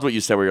so I loved what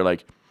you said, where you're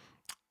like,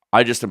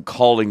 I just am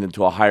calling them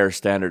to a higher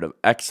standard of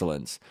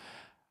excellence.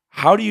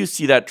 How do you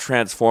see that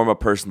transform a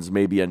person's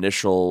maybe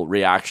initial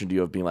reaction to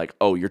you of being like,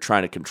 oh, you're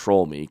trying to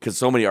control me? Because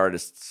so many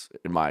artists,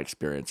 in my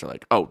experience, are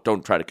like, oh,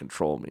 don't try to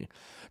control me.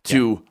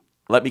 To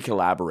let me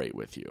collaborate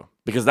with you.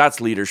 Because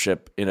that's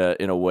leadership in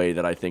a way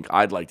that I think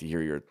I'd like to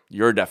hear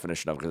your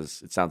definition of,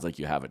 because it sounds like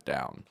you have it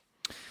down.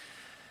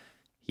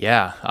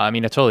 Yeah, I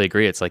mean, I totally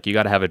agree. It's like you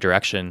got to have a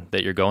direction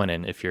that you're going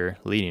in if you're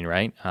leading,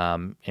 right?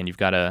 And you've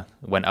got to,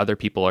 when other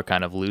people are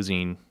kind of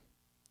losing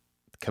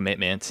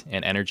commitment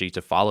and energy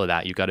to follow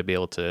that, you've got to be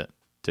able to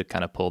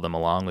kind of pull them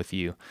along with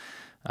you.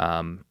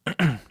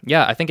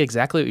 Yeah, I think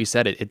exactly what you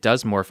said. It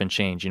does morph and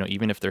change.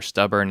 Even if they're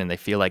stubborn and they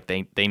feel like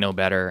they know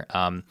better.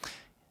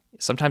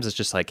 Sometimes it's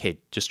just like, hey,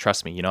 just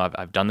trust me.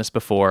 I've done this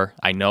before.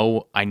 I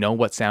know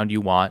what sound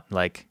you want.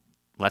 Like,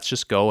 let's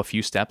just go a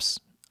few steps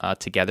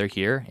together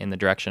here in the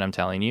direction I'm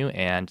telling you,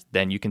 and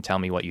then you can tell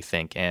me what you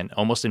think. And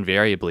almost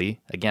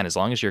invariably, again, as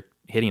long as you're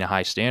hitting a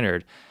high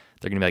standard,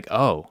 they're gonna be like,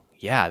 oh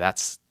yeah,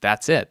 that's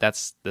it.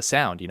 That's the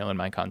sound, in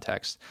my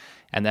context.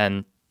 And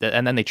then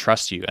they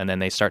trust you, and then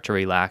they start to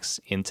relax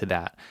into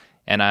that.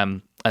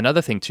 And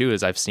another thing too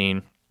is I've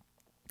seen,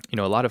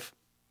 a lot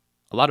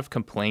of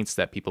complaints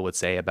that people would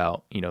say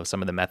about,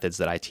 some of the methods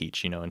that I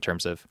teach, in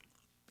terms of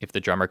if the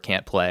drummer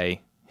can't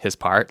play his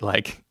part,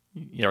 like,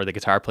 or the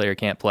guitar player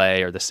can't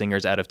play, or the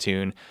singer's out of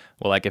tune.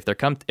 Well, like if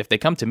they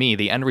come to me,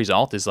 the end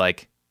result is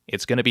like,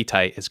 it's going to be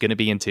tight. It's going to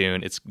be in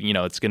tune. It's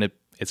going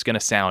to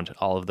sound,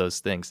 all of those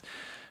things.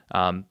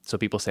 So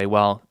people say,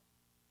 well,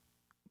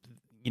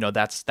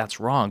 that's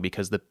wrong,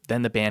 because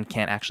then the band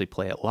can't actually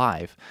play it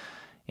live.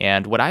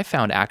 And what I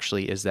found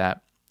actually is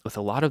that with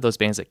a lot of those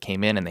bands that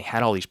came in and they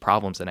had all these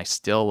problems, and I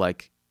still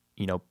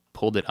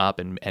pulled it up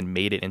and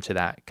made it into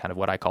that kind of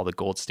what I call the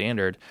gold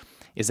standard,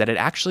 is that it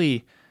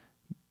actually,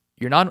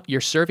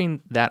 you're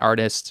serving that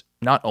artist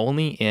not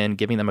only in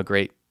giving them a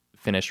great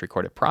finished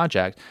recorded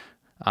project,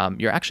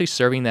 you're actually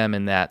serving them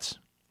in that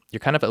you're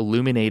kind of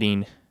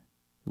illuminating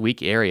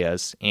weak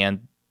areas,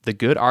 and the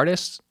good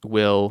artists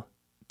will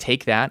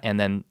take that and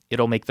then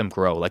it'll make them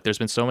grow. Like there's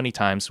been so many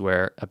times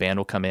where a band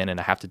will come in and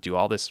I have to do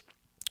all this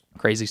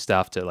crazy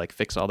stuff to like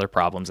fix all their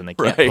problems and they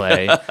can't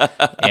play.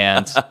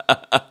 And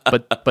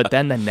but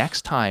then the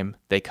next time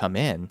they come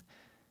in,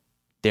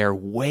 they're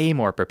way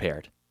more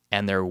prepared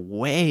and they're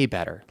way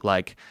better.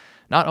 Like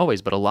not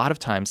always, but a lot of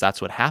times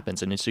that's what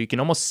happens. And so you can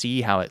almost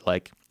see how it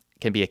like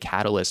can be a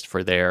catalyst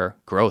for their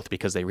growth,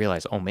 because they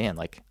realize, oh man,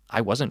 like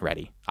I wasn't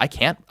ready. I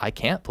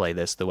can't play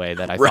this the way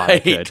that I thought I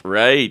could.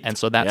 Right. And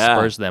so that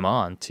spurs them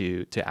on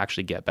to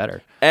actually get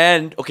better.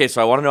 And okay,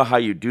 so I want to know how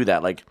you do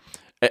that. Like,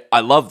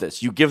 I love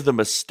this. You give them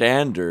a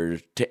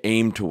standard to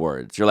aim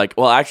towards. You're like,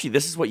 well, actually,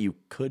 this is what you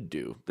could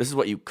do. This is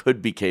what you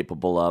could be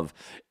capable of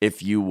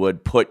if you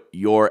would put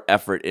your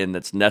effort in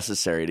that's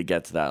necessary to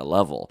get to that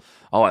level.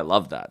 Oh, I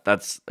love that.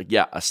 That's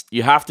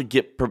you have to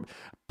get.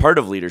 Part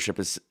of leadership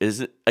is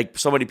like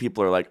so many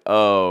people are like,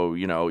 oh,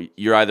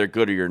 you're either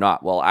good or you're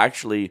not. Well,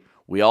 actually,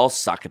 we all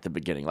suck at the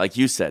beginning. Like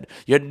you said,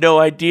 you had no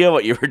idea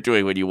what you were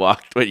doing when you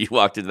walked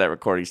into that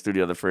recording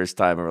studio the first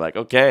time, and we're like,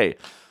 okay.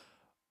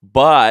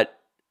 But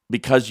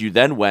because you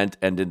then went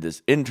and did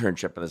this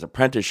internship or this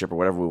apprenticeship or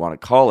whatever we want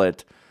to call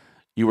it,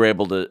 you were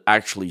able to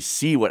actually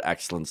see what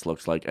excellence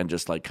looks like and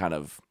just like kind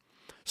of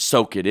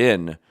soak it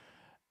in.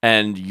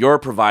 And you're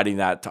providing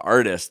that to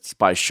artists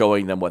by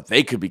showing them what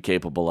they could be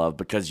capable of,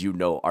 because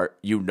their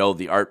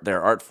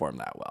art form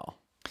that well.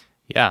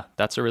 Yeah,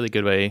 that's a really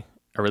good way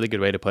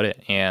to put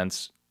it. And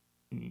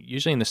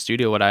usually in the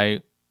studio,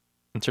 in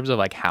terms of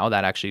like how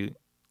that actually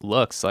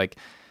looks, like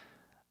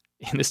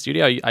in the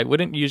studio, I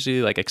wouldn't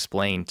usually like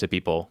explain to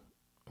people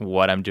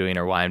what I'm doing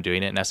or why I'm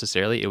doing it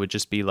necessarily. It would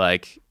just be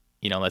like,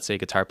 let's say a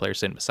guitar player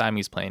sitting beside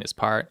me is playing his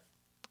part.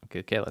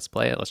 Okay, let's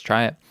play it. Let's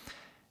try it.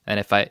 And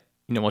if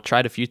we'll try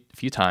it a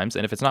few times.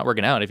 And if it's not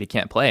working out, if you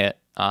can't play it,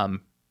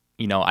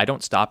 I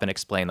don't stop and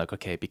explain like,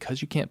 okay,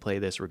 because you can't play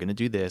this, we're going to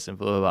do this and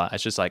blah, blah, blah.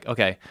 It's just like,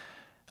 okay,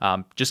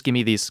 just give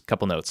me these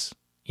couple notes.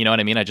 You know what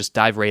I mean? I just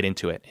dive right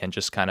into it and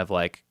just kind of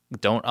like,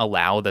 don't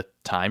allow the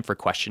time for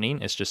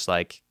questioning. It's just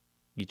like,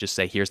 you just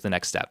say, here's the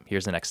next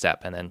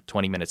step. And then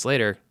 20 minutes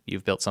later,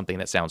 you've built something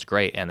that sounds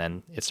great. And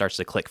then it starts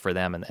to click for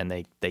them and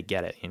they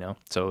get it,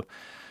 So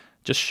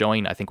just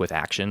showing, I think, with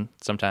action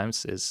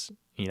sometimes is,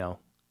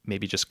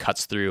 maybe just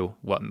cuts through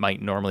what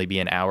might normally be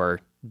an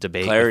hour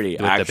debate. Clarity.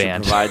 with Action the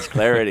band. provides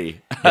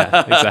clarity.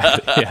 Yeah,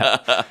 exactly. Yeah.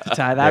 To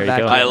tie that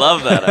back. I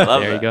love that.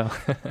 There you go.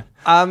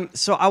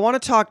 So I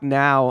want to talk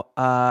now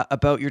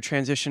about your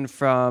transition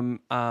from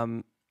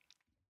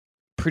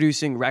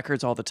producing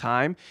records all the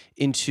time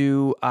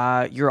into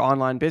your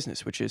online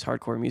business, which is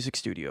Hardcore Music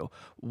Studio.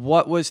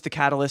 What was the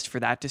catalyst for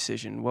that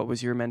decision? What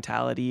was your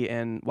mentality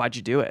and why'd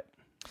you do it?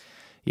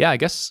 Yeah, I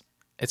guess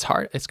it's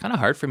hard. It's kind of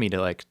hard for me to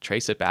like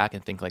trace it back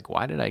and think like,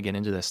 why did I get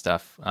into this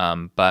stuff?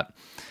 But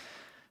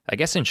I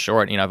guess in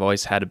short, I've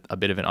always had a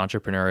bit of an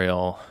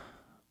entrepreneurial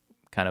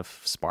kind of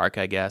spark,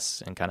 I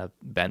guess, and kind of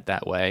bent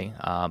that way.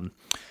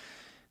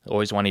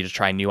 Always wanting to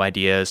try new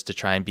ideas, to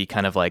try and be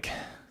kind of like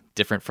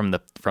different from the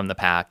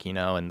pack,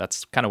 and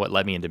that's kind of what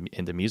led me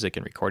into music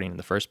and recording in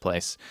the first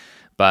place.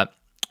 But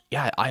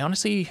yeah, I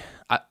honestly,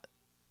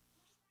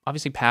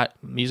 obviously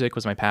music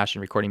was my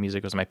passion, recording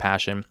music was my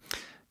passion.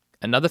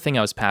 Another thing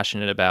I was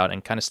passionate about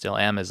and kind of still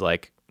am is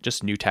like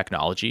just new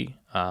technology.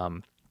 So I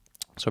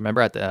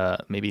remember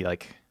at maybe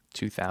like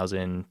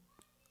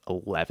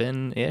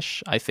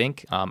 2011-ish, I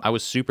think, I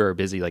was super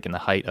busy, like in the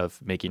height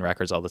of making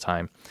records all the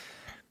time.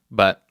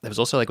 But it was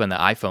also like when the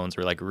iPhones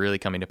were like really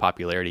coming to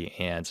popularity,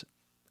 and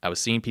I was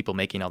seeing people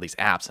making all these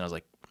apps, and I was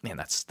like, man,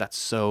 that's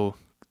so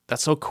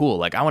cool.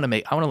 Like I want to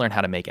learn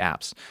how to make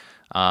apps.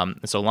 And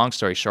so long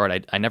story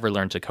short, I never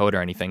learned to code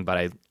or anything,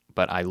 but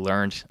I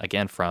learned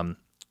again from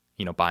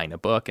buying a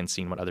book and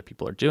seeing what other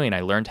people are doing. I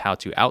learned how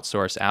to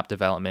outsource app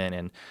development,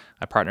 and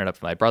I partnered up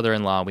with my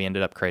brother-in-law. We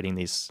ended up creating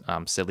these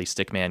silly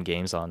Stickman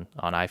games on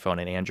iPhone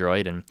and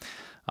Android, and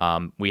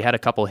we had a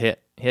couple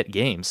hit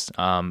games.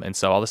 And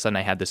so all of a sudden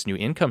I had this new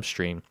income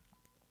stream,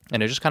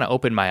 and it just kind of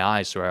opened my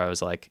eyes to where I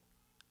was like,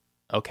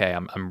 okay,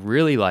 I'm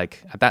really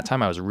like, at that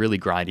time I was really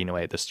grinding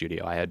away at the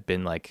studio. I had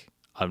been like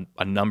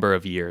a number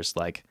of years,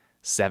 like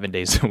 7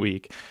 days a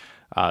week,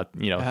 10,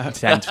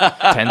 12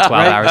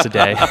 hours a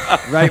day.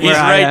 Right, he's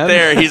right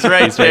there. He's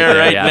right there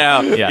right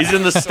now. Yeah. He's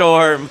in the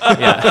storm.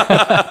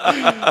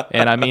 Yeah.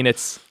 And I mean,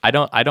 I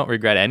don't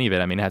regret any of it.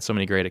 I mean, I had so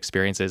many great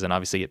experiences, and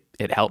obviously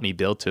it helped me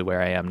build to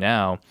where I am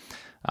now.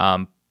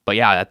 But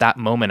yeah, at that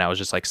moment I was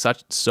just like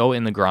so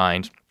in the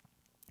grind.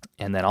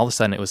 And then all of a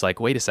sudden it was like,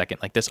 wait a second,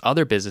 like this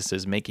other business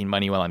is making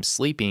money while I'm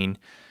sleeping.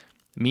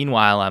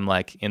 Meanwhile, I'm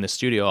like in the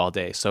studio all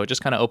day. So it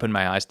just kind of opened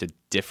my eyes to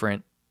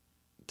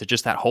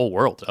just that whole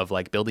world of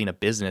like building a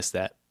business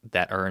that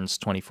earns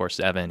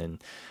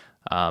 24/7.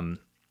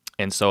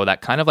 And so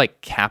that kind of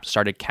like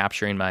started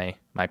capturing my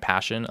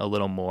passion a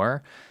little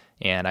more.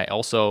 And it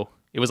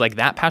was like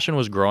that passion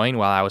was growing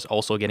while I was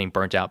also getting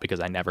burnt out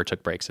because I never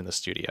took breaks in the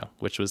studio,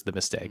 which was the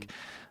mistake.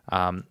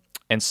 And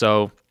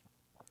so,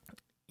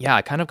 yeah,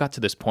 I kind of got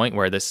to this point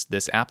where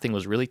this app thing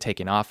was really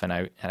taking off, and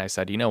I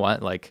said, you know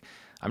what, like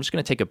I'm just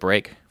going to take a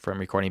break from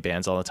recording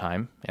bands all the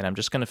time, and I'm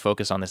just going to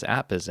focus on this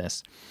app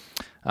business.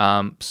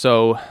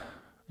 So,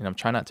 I'm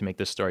trying not to make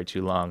this story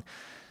too long.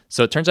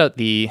 So it turns out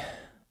the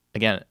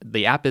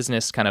app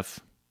business kind of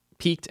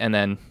peaked and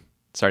then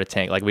started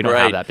tanking. Like we don't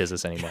have that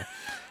business anymore.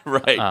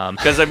 Right.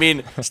 Because I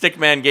mean,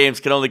 Stickman games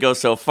can only go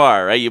so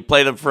far, right? You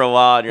play them for a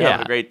while and you're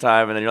having a great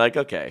time, and then you're like,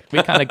 okay.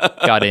 We kind of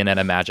got in at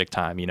a magic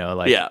time,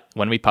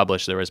 when we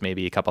published, there was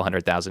maybe a couple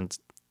 100,000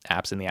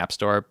 apps in the App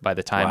Store. By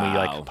the time we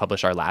like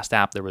published our last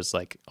app, there was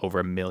like over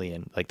 1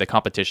 million. Like the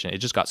competition, it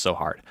just got so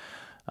hard.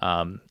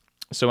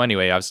 So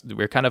anyway, we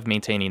were kind of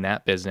maintaining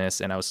that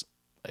business, and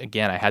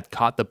I had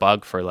caught the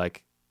bug for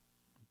like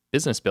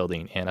business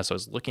building. And as I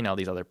was looking at all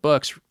these other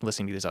books,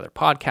 listening to these other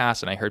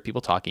podcasts, and I heard people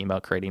talking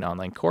about creating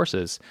online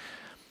courses,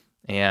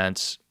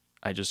 and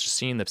I just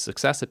seen the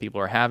success that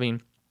people are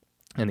having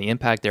and the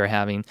impact they're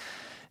having.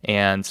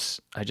 And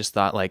I just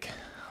thought like,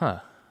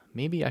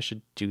 maybe I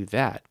should do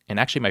that. And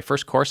actually my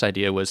first course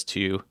idea was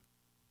to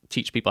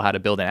teach people how to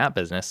build an app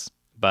business,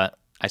 but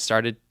I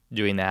started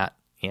doing that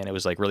and it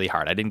was like really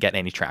hard. I didn't get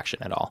any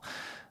traction at all.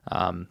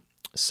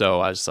 So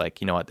I was like,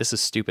 you know what, this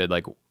is stupid.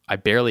 Like I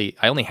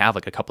only have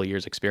like a couple of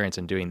years experience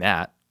in doing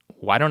that.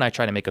 Why don't I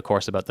try to make a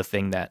course about the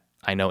thing that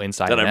I know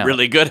inside and out? That I'm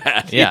really good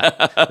at. Yeah.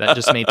 That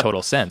just made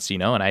total sense,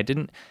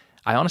 and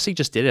I honestly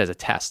just did it as a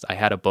test. I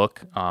had a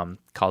book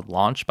called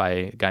Launch by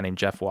a guy named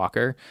Jeff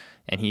Walker,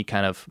 and he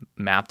kind of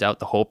mapped out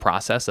the whole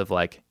process of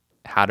like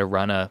how to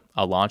run a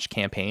launch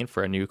campaign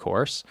for a new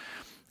course.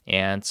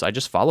 And so I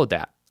just followed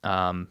that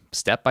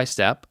step by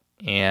step.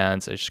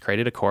 And I just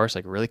created a course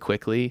like really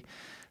quickly.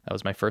 That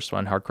was my first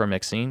one, hardcore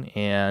mixing.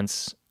 And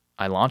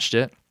I launched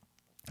it,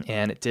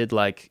 and it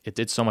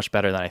did so much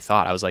better than I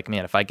thought. I was like,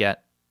 man, if I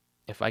get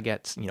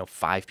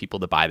 5 people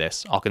to buy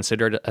this, I'll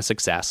consider it a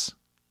success,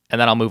 and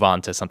then I'll move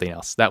on to something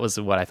else. That was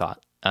what I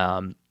thought.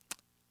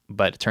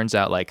 But it turns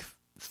out like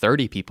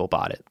 30 people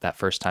bought it that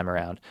first time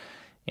around,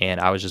 and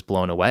I was just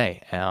blown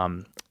away.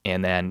 And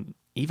then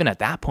even at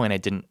that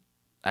point,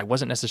 I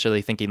wasn't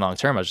necessarily thinking long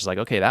term. I was just like,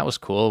 okay, that was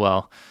cool.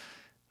 Well,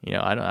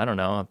 I don't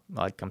know.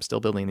 Like, I'm still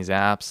building these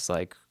apps.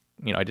 Like,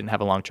 I didn't have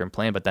a long term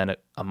plan. But then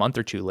a month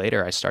or two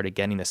later, I started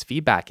getting this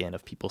feedback in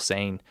of people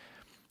saying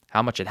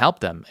how much it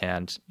helped them.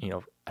 And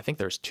I think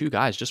there's 2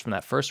 guys just from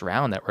that first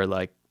round that were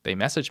like, they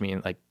messaged me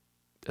and like,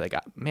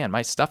 man,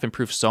 my stuff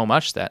improved so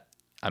much that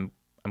I'm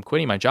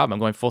quitting my job. I'm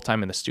going full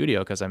time in the studio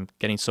because I'm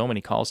getting so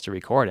many calls to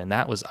record. And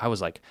I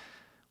was like,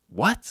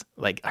 what?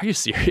 Like, are you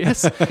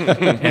serious?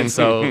 And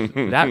so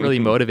that really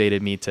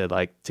motivated me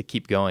to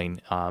keep going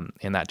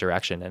in that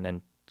direction and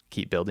then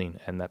keep building.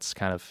 And that's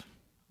kind of,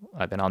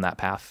 I've been on that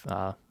path,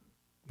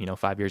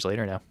 5 years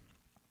later now.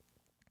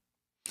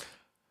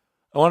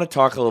 I want to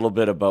talk a little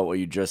bit about what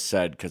you just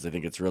said, because I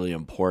think it's really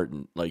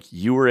important. Like,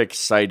 you were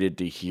excited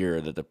to hear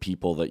that the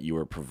people that you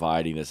were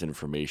providing this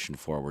information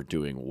for were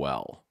doing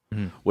well,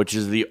 which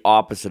is the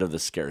opposite of the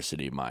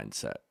scarcity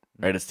mindset,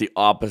 right? It's the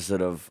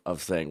opposite of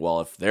saying,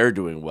 well, if they're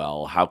doing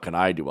well, how can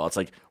I do well? It's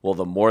like, well,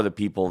 the more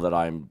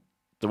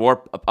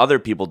other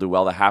people do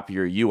well, the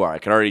happier you are. I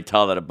can already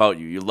tell that about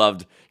you. You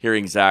loved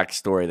hearing Zach's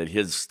story that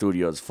his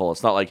studio is full.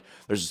 It's not like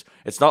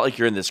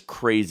you're in this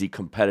crazy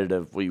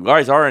competitive. Well, you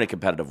guys are in a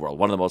competitive world,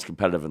 one of the most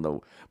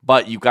competitive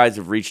but you guys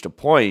have reached a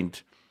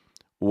point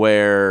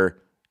where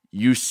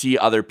you see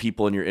other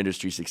people in your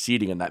industry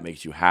succeeding, and that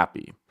makes you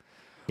happy.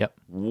 Yep.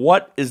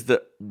 What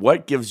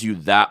gives you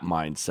that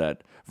mindset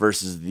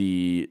versus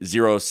the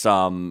zero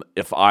sum?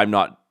 If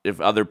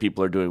other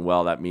people are doing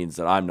well, that means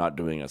that I'm not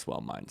doing as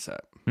well mindset.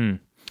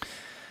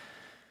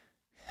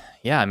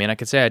 Yeah, I mean, I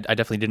could say I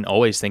definitely didn't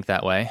always think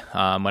that way.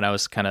 When I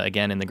was kind of,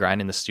 again, in the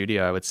grind in the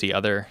studio, I would see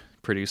other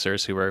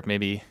producers who were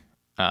maybe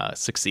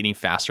succeeding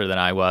faster than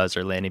I was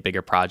or landing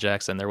bigger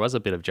projects, and there was a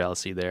bit of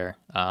jealousy there.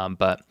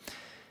 But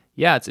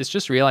yeah, it's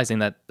just realizing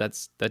that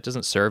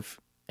doesn't serve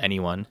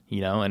anyone,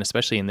 and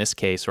especially in this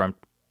case where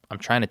I'm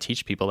trying to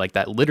teach people, like,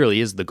 that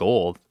literally is the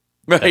goal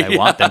that I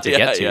want them to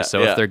get to.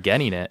 So if they're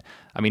getting it,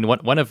 I mean,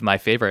 one of my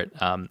favorite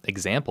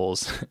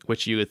examples,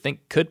 which you would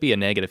think could be a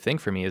negative thing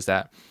for me, is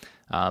that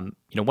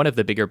one of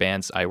the bigger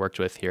bands I worked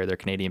with here, they're a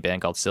Canadian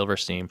band called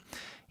Silverstein,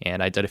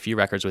 and I did a few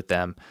records with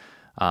them.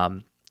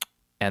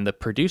 And the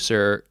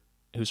producer,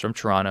 who's from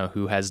Toronto,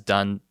 who has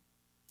done,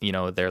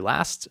 their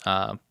last,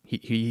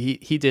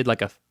 he did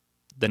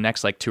the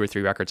next 2 or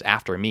 3 records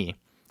after me,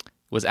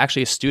 was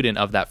actually a student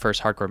of that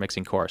first hardcore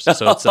mixing course.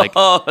 So it's like,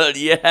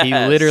 yes. He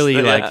literally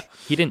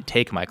he didn't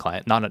take my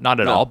client, not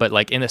at all,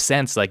 but in a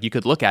sense, you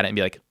could look at it and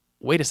be like,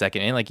 wait a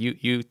second, man,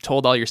 you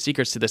told all your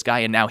secrets to this guy,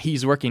 and now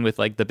he's working with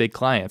the big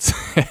clients.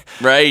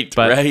 Right.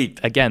 But right.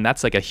 Again,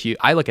 that's a huge,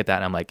 I look at that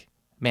and I'm like,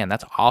 man,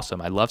 that's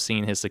awesome. I love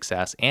seeing his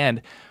success.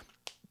 And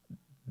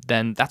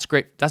then that's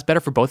great. That's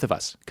better for both of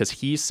us because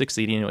he's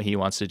succeeding in what he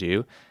wants to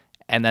do.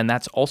 And then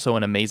that's also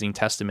an amazing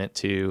testament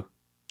to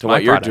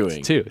what you're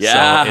doing too.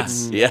 Yeah.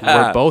 So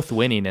we're both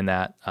winning in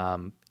that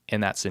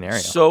scenario.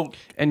 So,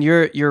 and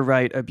you're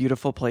right. A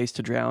Beautiful Place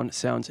to Drown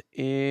sounds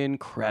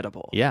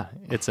incredible. Yeah,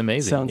 it's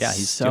amazing. Sounds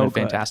he's so doing good.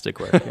 Fantastic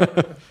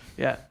work.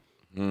 Yeah.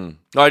 No,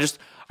 I just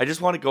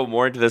want to go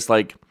more into this,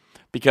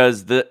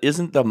 because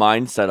isn't the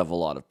mindset of a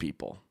lot of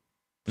people.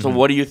 So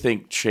what do you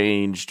think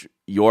changed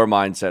your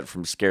mindset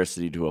from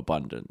scarcity to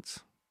abundance?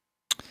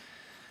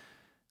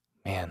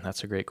 Man,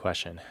 that's a great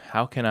question.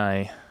 How can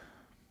I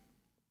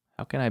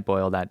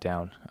boil that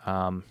down?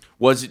 Do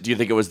you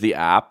think it was the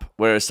app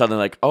where it's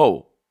suddenly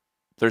oh,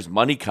 there's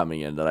money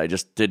coming in that I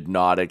just did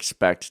not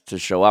expect to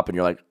show up, and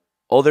you're like,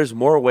 oh, there's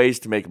more ways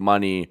to make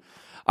money.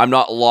 I'm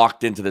not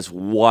locked into this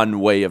one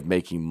way of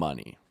making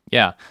money.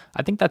 Yeah,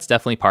 I think that's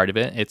definitely part of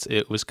it.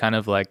 It was kind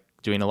of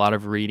doing a lot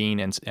of reading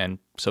and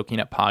soaking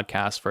up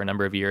podcasts for a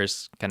number of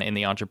years, kind of in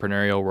the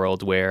entrepreneurial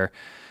world where,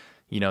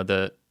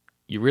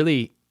 you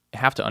really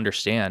have to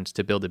understand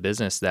to build a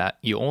business that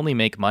you only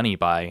make money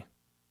by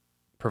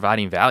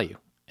providing value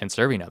and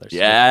serving others.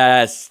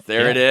 Yes,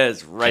 there it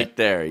is, right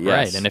there. Yes.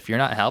 Right, and if you're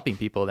not helping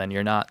people, then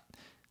your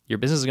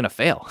business is going to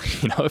fail,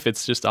 if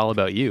it's just all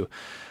about you.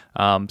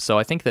 So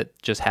I think that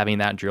just having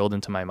that drilled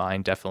into my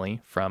mind, definitely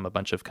from a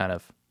bunch of kind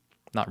of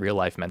not real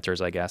life mentors,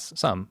 I guess,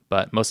 some,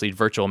 but mostly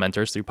virtual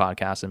mentors through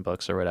podcasts and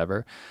books or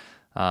whatever,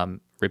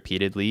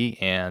 repeatedly.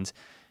 And,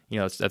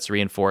 that's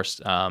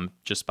reinforced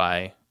just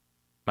by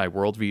my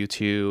worldview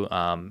too.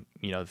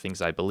 The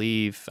things I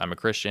believe. I'm a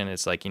Christian.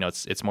 It's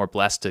it's more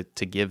blessed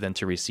to give than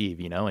to receive,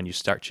 and you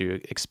start to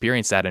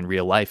experience that in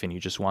real life, and you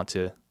just want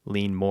to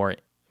lean more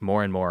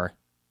and more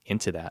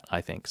into that,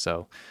 I think.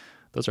 So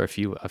those are a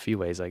few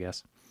ways, I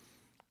guess.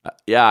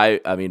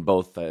 I mean,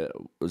 both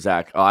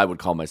Zach. I would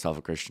call myself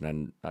a Christian.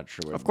 I'm not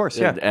sure. Of course,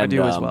 yeah, I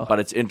do as well. But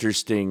it's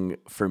interesting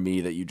for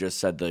me that you just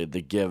said the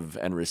give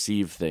and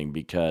receive thing,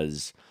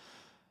 because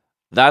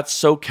that's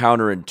so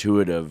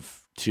counterintuitive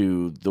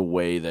to the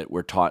way that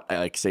we're taught,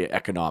 like say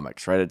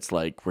economics, right? It's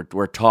like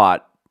we're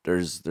taught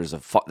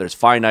there's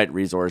finite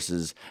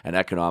resources, and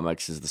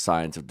economics is the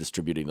science of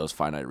distributing those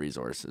finite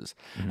resources.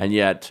 Mm-hmm. And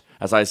yet,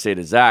 as I say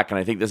to Zach, and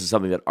I think this is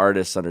something that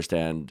artists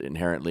understand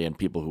inherently, and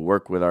people who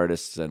work with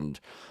artists and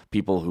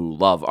people who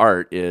love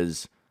art,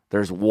 is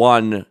there's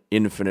one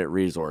infinite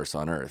resource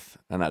on earth,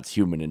 and that's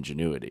human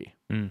ingenuity.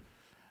 Mm.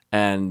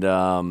 And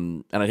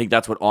I think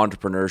that's what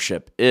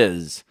entrepreneurship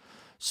is.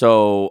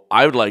 So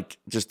I would like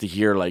just to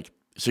hear, like,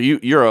 so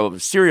you're a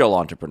serial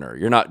entrepreneur.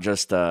 You're not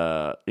just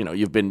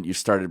you've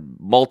started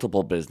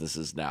multiple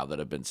businesses now that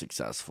have been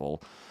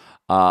successful.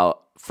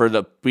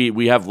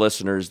 We have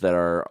listeners that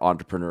are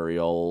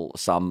entrepreneurial,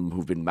 some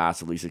who've been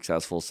massively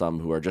successful, some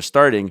who are just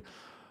starting.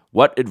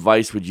 What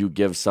advice would you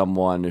give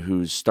someone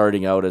who's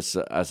starting out as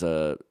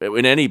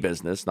in any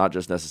business, not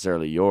just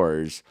necessarily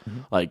yours?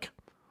 Mm-hmm. Like,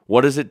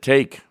 what does it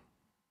take?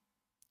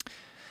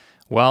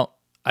 Well,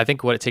 I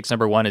think what it takes,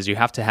 number one, is you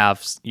have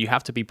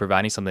to be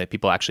providing something that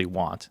people actually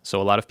want.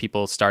 So a lot of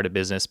people start a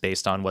business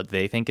based on what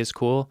they think is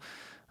cool.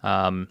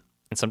 And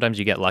sometimes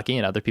you get lucky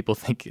and other people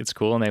think it's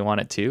cool and they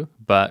want it too.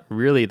 But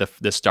really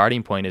the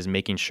starting point is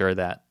making sure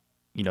that,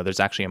 there's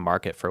actually a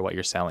market for what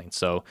you're selling.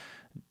 So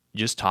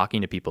just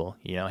talking to people,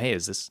 hey,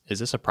 is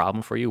this a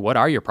problem for you? What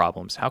are your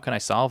problems? How can I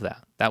solve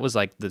that? That was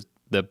like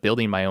the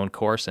building my own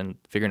course and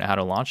figuring out how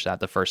to launch that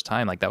the first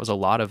time. Like that was a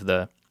lot of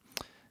the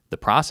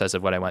process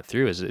of what I went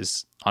through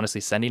is honestly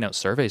sending out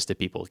surveys to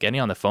people, getting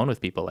on the phone with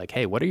people like,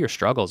 hey, what are your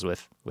struggles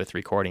with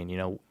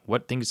recording?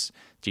 What things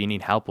do you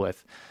need help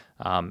with?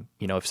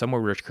 If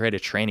someone were to create a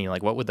training,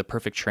 like what would the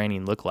perfect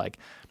training look like?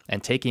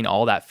 And taking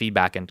all that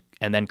feedback and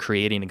then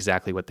creating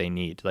exactly what they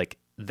need. Like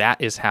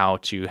that is how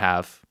to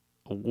have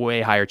a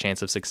way higher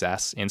chance of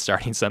success in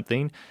starting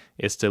something,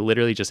 is to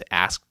literally just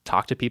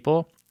talk to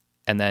people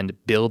and then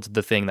build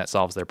the thing that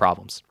solves their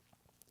problems,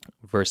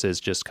 versus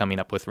just coming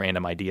up with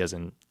random ideas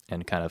and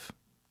kind of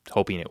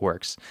hoping it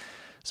works.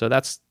 So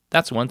that's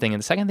one thing.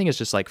 And the second thing is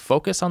just like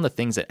focus on the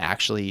things that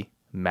actually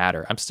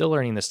matter. I'm still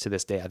learning this to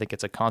this day. I think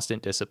it's a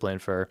constant discipline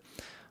for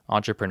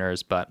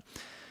entrepreneurs. But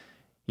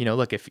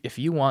look, if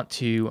you want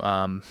to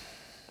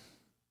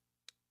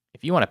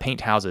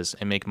paint houses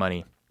and make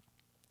money,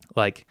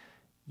 like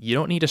you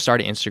don't need to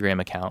start an Instagram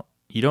account.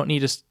 You don't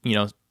need to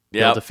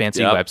build a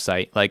fancy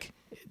website. Like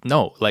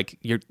no, like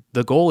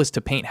the goal is to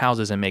paint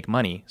houses and make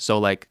money. So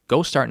like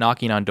go start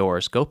knocking on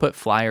doors, go put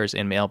flyers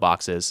in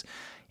mailboxes,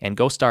 and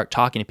go start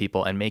talking to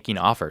people and making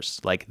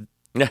offers. Like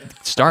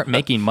start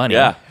making money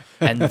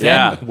and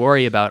then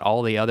worry about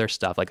all the other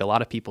stuff. Like a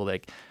lot of people,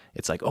 like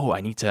it's like, oh, I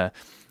need to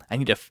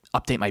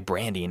update my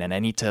branding, and I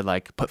need to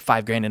like put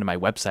 $5,000 into my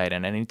website,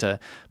 and I need to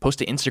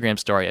post an Instagram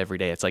story every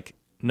day. It's like,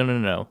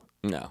 no.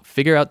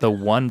 Figure out the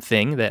one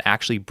thing that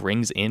actually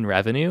brings in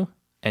revenue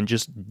and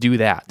just do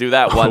that. Do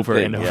that one over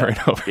thing. And over and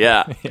over.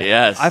 Yeah.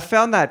 Yes. I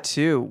found that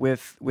too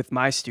with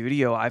my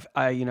studio. I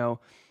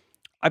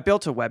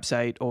built a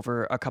website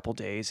over a couple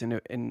days,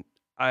 and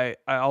I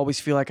always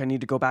feel like I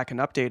need to go back and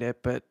update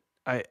it, but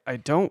I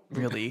don't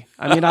really.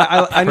 I mean,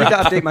 I need to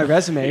update my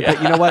resume,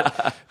 but you know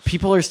what?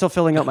 People are still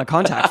filling out my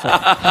contact form.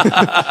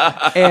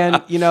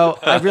 And,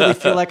 I really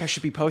feel like I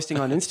should be posting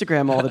on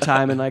Instagram all the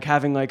time and like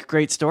having like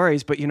great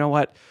stories, but you know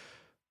what?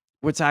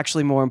 What's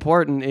actually more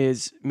important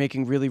is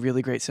making really,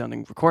 really great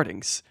sounding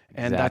recordings.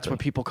 And that's what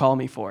people call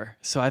me for.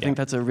 So I think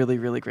that's a really,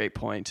 really great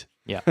point.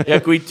 Yeah.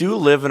 We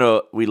live in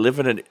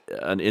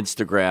an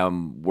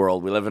Instagram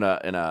world. We live in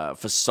a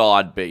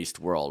facade based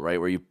world, right?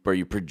 Where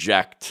you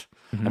project.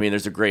 Mm-hmm. I mean,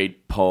 there's a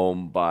great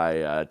poem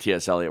by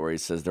T.S. Eliot where he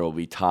says there will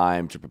be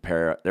time to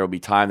prepare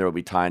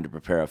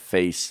a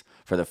face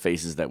for the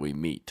faces that we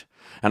meet.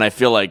 And I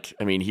feel like,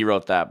 he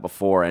wrote that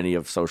before any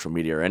of social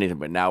media or anything,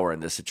 but now we're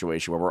in this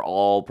situation where we're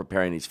all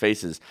preparing these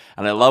faces.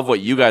 And I love what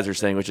you guys are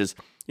saying, which is,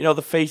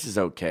 the face is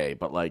okay,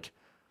 but like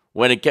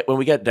when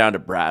we get down to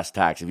brass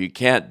tacks, if you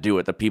can't do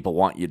what the people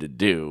want you to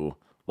do,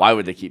 why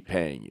would they keep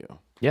paying you?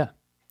 Yeah.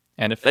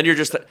 And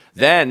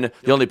then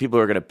the only people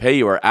who are going to pay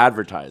you are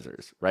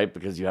advertisers, right?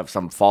 Because you have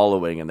some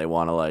following and they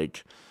want to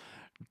like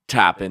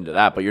tap into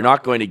that, but you're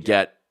not going to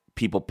get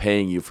people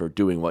paying you for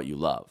doing what you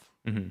love.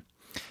 Mm-hmm.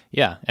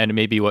 Yeah, and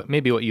maybe what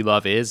you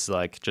love is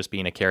like just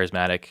being a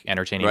charismatic,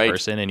 entertaining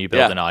person, and you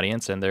build an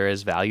audience, and there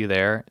is value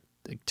there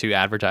to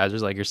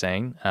advertisers, like you're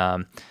saying.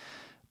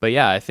 But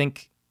yeah, I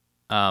think,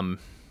 to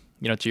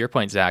your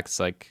point, Zach, it's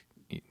like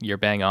you're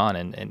bang on.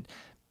 And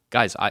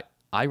guys,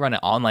 I run an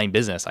online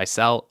business. I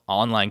sell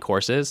online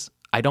courses.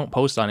 I don't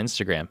post on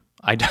Instagram.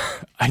 I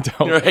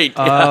don't. Right.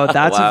 Oh,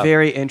 that's a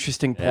very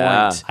interesting point.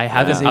 Yeah. I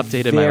haven't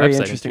updated my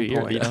website in 2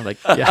 years.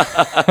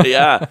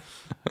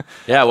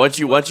 Yeah.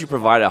 Once you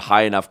provide a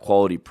high enough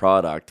quality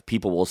product,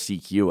 people will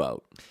seek you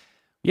out.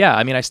 Yeah.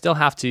 I still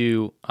have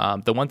to.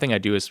 The one thing I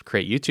do is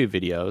create YouTube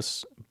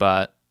videos,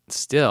 but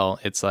still,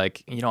 it's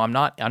like I'm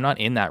not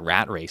in that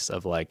rat race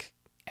of like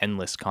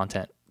endless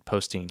content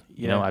posting.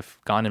 Yeah. You know, I've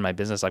gone in my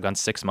business, I've gone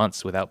 6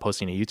 months without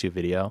posting a YouTube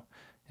video,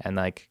 and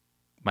like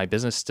my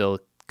business still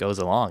goes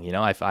along. You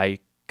know,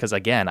 because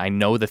again, I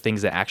know the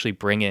things that actually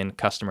bring in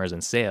customers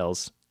and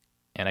sales,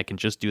 and I can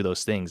just do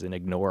those things and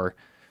ignore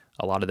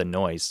a lot of the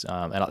noise.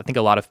 And I think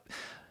a lot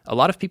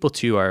of people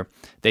too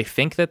they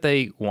think that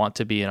they want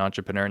to be an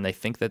entrepreneur and they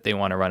think that they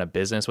want to run a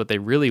business. What they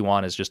really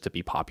want is just to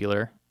be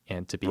popular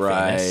and to be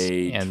famous.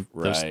 And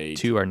those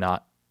two are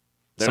not.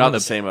 They're not the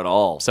same at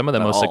all. Some of the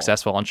most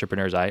successful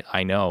entrepreneurs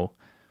I know,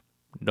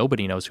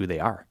 nobody knows who they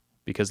are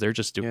because they're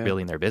just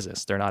building their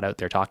business. They're not out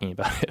there talking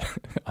about it.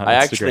 I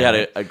actually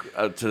had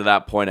to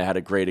that point, I had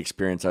a great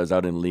experience. I was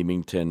out in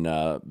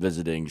Leamington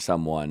visiting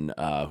someone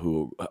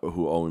who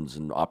owns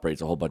and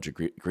operates a whole bunch of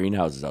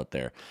greenhouses out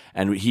there.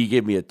 And he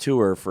gave me a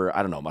tour for,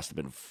 I don't know, must have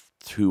been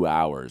 2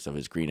 hours of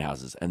his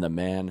greenhouses. And the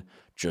man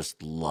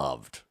just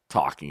loved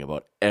talking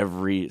about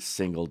every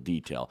single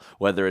detail,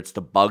 whether it's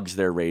the bugs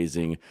they're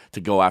raising to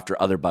go after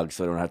other bugs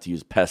so they don't have to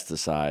use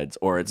pesticides,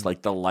 or it's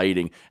like the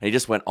lighting. And he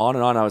just went on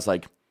and on. I was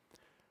like,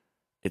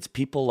 it's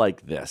people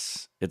like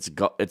this. It's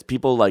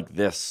people like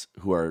this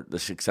who are the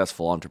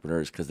successful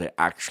entrepreneurs because they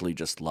actually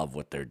just love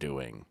what they're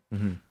doing,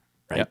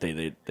 right?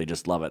 Yep. They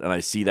just love it, and I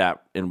see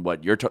that in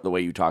what the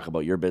way you talk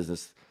about your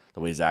business,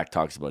 the way Zach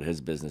talks about his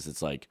business.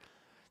 It's like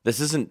this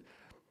isn't.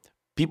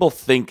 People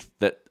think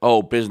that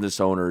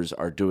business owners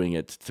are doing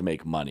it to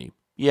make money.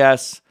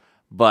 Yes,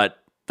 but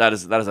that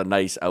is a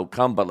nice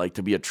outcome. But like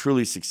to be a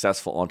truly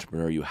successful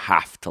entrepreneur, you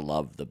have to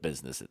love the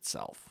business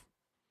itself.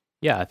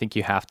 Yeah, I think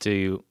you have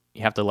to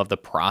love the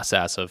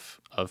process of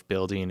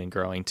building and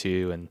growing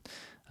too, and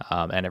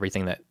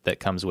everything that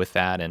comes with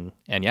that, and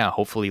yeah,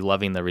 hopefully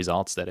loving the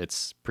results that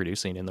it's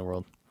producing in the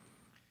world.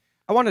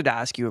 I wanted to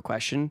ask you a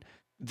question.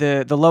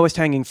 The lowest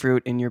hanging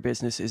fruit in your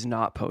business is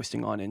not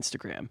posting on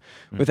Instagram.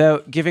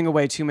 Without giving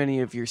away too many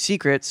of your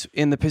secrets,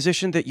 in the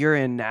position that you're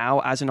in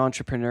now as an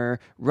entrepreneur,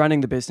 running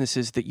the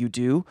businesses that you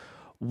do,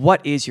 what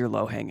is your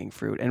low hanging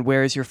fruit and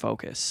where is your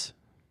focus?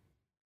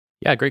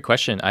 Yeah, great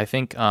question. I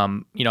think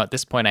at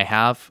this point I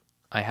have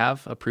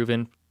a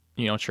proven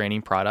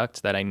training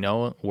product that I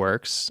know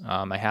works.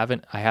 I have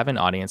an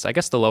audience. I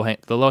guess the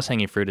lowest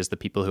hanging fruit is the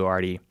people who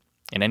already,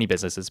 in any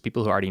business, is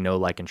people who already know,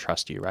 like, and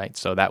trust you, right?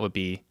 So that would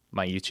be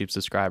my YouTube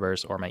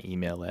subscribers or my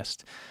email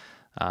list.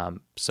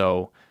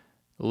 So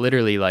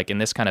literally, like in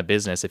this kind of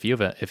business, if you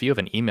have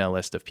an email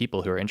list of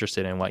people who are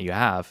interested in what you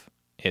have,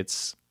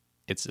 it's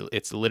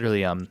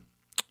literally one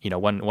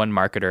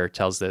marketer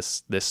tells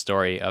this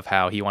story of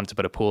how he wanted to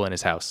put a pool in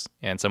his house,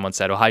 and someone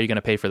said, "Well, how are you going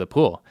to pay for the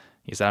pool?"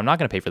 He said, "I'm not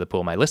going to pay for the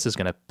pool. My list is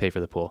going to pay for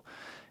the pool."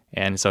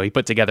 And so he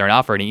put together an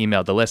offer and he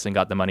emailed the list and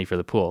got the money for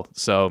the pool.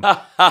 So,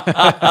 but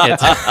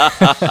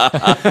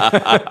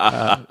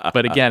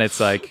again, it's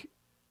like,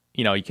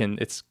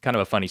 it's kind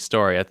of a funny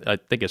story. I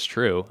think it's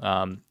true.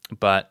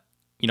 But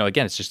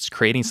again, it's just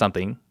creating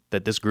something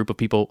that this group of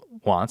people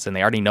wants and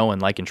they already know and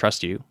like and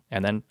trust you,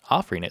 and then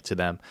offering it to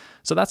them.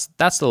 So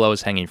that's the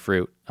lowest hanging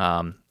fruit.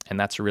 And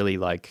that's really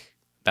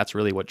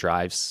what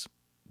drives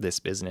this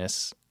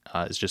business,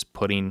 is just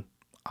putting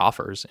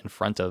offers in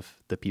front of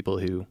the people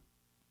who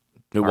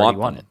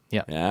want it.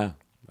 Yeah.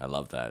 I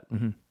love that.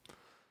 Mm-hmm.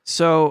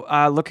 So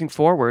looking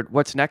forward,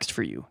 what's next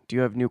for you? Do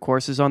you have new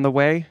courses on the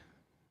way?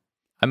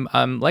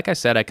 I'm like I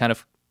said, I kind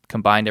of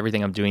combined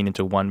everything I'm doing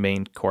into one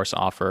main course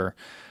offer.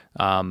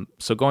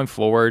 So going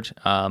forward,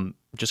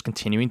 just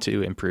continuing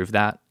to improve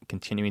that,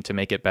 continuing to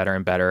make it better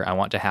and better. I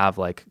want to have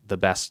like the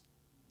best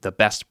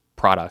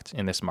product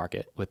in this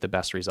market with the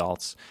best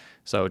results.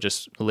 So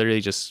just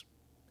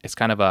it's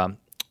kind of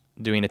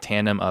doing a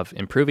tandem of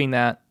improving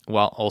that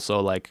while also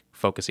like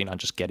focusing on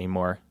just getting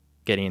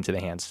into the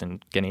hands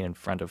and getting in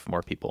front of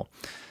more people.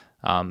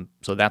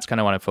 So that's kind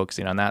of what I'm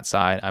focusing on that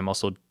side. I'm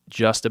also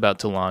just about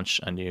to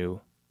launch a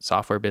new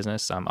software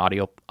business,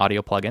 audio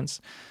plugins.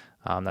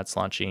 That's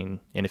launching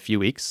in a few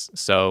weeks.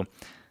 So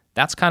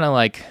that's kind of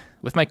like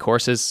with my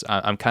courses,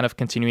 I'm kind of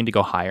continuing to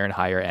go higher and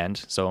higher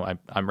end. So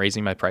I'm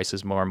raising my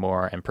prices more and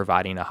more and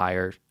providing a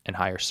higher and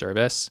higher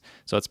service.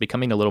 So it's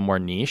becoming a little more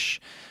niche.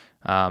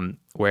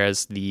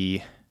 Whereas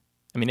it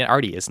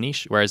already is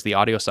niche. Whereas the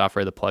audio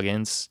software, the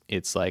plugins,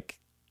 it's like,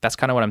 that's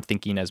kind of what I'm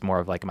thinking as more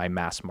of like my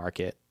mass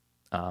market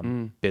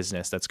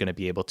business that's going to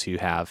be able to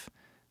have,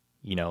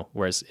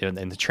 whereas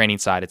in the training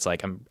side, it's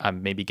like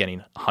I'm maybe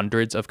getting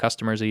hundreds of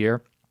customers a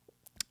year.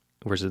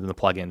 Whereas in the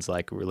plugins,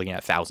 like we're looking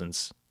at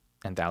thousands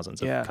and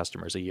thousands of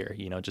customers a year,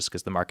 just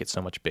because the market's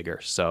so much bigger.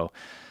 So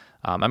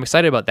I'm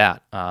excited about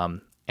that.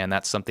 And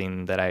that's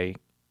something that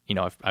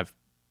I've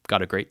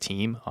got a great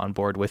team on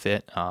board with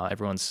it.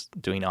 Everyone's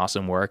doing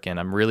awesome work, and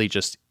I'm really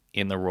just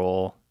in the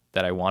role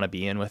that I want to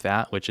be in with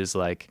that, which is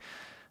like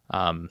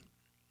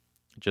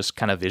just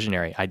kind of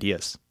visionary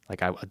ideas.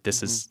 Like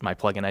this is my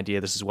plugin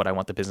idea. This is what I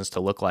want the business to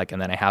look like,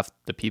 and then I have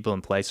the people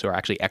in place who are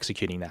actually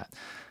executing that,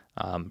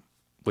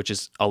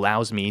 which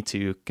allows me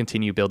to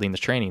continue building the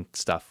training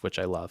stuff, which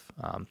I love.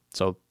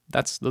 So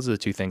those are the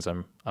two things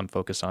I'm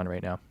focused on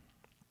right now.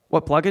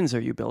 What plugins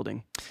are you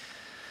building?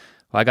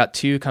 Well, I got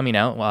two coming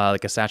out,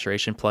 like a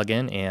saturation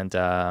plugin and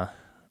kind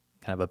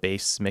of a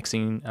bass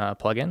mixing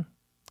plugin.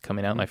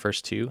 coming out, my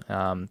first 2.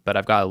 But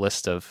I've got a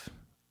list of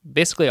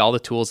basically all the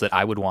tools that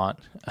I would want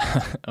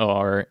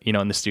or,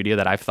 in the studio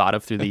that I've thought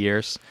of through the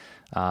years.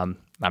 I'm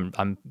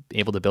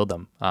able to build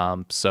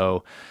them.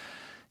 So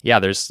yeah,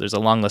 there's a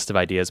long list of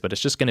ideas, but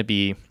it's just going to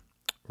be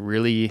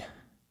really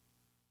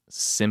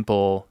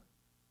simple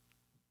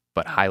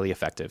but highly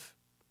effective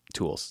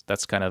tools.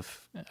 That's kind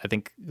of, I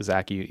think,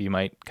 Zach, you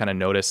might kind of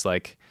notice,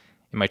 like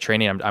in my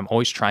training, I'm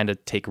always trying to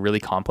take really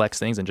complex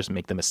things and just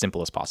make them as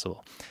simple as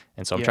possible.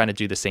 And so I'm trying to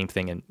do the same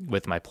thing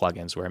with my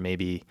plugins, where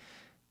maybe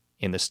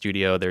in the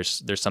studio,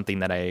 there's something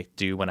that I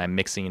do when I'm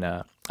mixing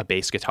a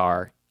bass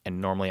guitar, and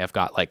normally I've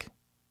got like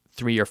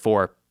 3 or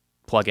 4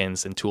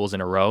 plugins and tools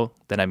in a row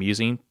that I'm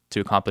using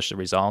to accomplish the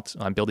result.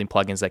 I'm building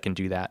plugins that can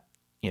do that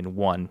in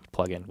one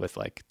plugin with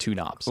like 2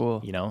 knobs,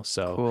 So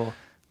Cool.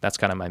 That's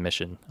kind of my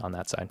mission on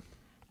that side.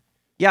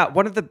 Yeah,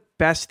 one of the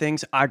best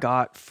things I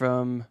got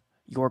from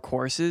your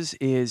courses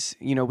is,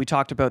 we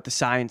talked about the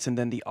science and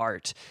then the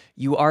art.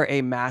 You are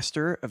a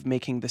master of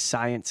making the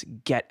science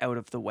get out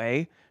of the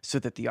way so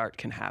that the art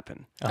can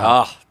happen.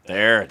 Oh,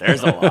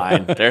 there's a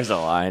line. There's a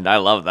line. I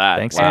love that.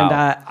 Thanks. Wow.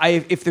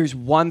 And if there's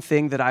one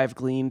thing that I've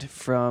gleaned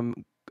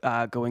from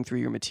going through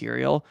your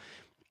material,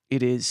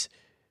 it is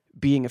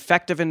being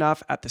effective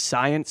enough at the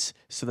science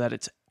so that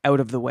it's out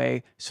of the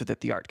way so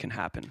that the art can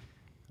happen.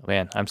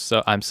 Man, I'm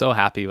so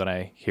happy when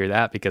I hear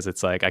that, because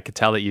it's like I could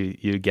tell that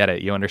you get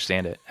it, you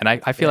understand it. And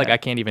I feel like I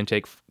can't even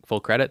take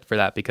full credit for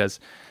that, because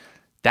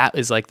that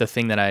is like the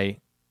thing that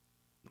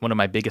one of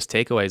my biggest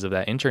takeaways of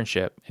that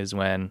internship is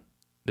when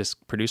this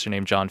producer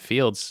named John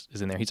Fields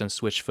is in there. He's on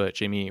Switchfoot,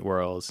 Jimmy Eat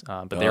Worlds.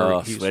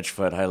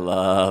 Switchfoot. I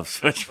love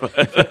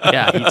Switchfoot.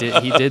 Yeah,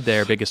 he did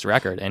their biggest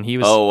record, and he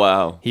was. Oh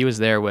wow. He was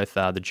there with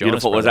the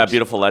Jonas Brothers. Was that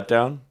Beautiful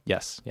Letdown?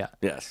 Yes. Yeah.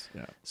 Yes.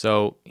 Yeah.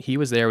 So he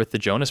was there with the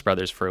Jonas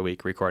Brothers for a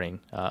week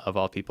recording, of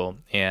all people,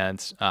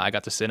 and I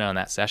got to sit in on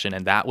that session,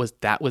 and that was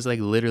like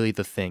literally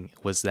the thing,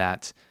 was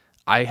that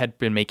I had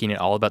been making it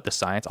all about the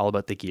science, all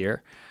about the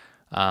gear,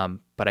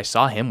 but I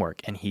saw him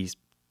work, and he's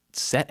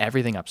set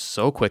everything up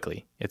so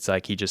quickly. It's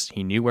like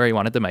he knew where he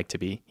wanted the mic to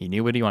be, he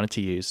knew what he wanted to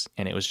use,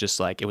 and it was just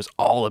like, it was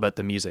all about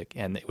the music,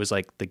 and it was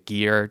like the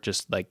gear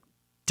just like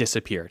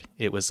disappeared.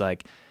 It was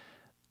like,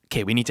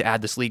 okay, we need to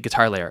add this lead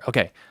guitar layer.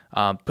 Okay,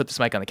 put this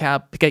mic on the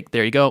cab. Okay,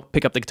 there you go.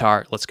 Pick up the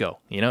guitar. Let's go.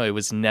 It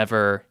was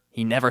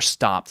he never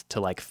stopped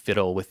to like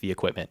fiddle with the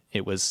equipment.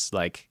 It was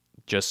like,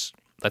 just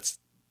let's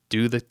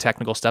do the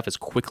technical stuff as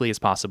quickly as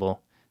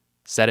possible,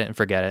 set it and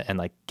forget it, and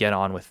like get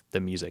on with the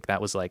music. That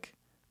was like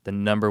the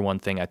number one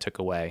thing I took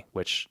away,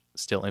 which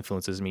still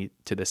influences me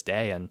to this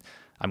day. And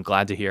I'm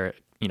glad to hear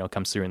it,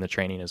 comes through in the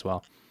training as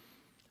well.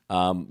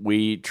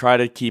 We try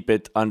to keep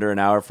it under an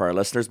hour for our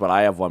listeners, but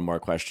I have one more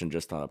question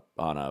just on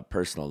a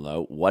personal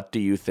note. What do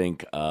you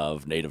think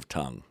of Native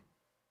Tongue,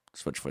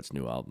 Switchfoot's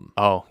new album?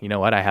 Oh, you know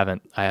what? I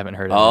haven't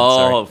heard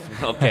of it.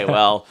 Oh, okay.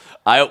 Well,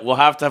 we'll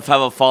have to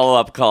have a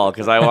follow-up call,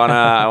 because I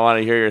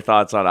wanna hear your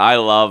thoughts on it. I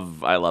love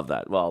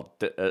that. Well,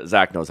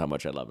 Zach knows how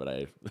much I love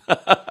it.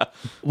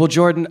 Well,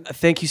 Jordan,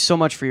 thank you so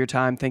much for your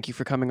time. Thank you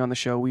for coming on the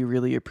show. We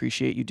really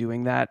appreciate you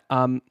doing that.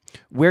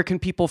 Where can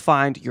people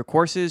find your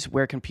courses?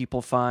 Where can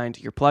people find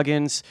your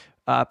plugins?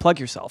 Plug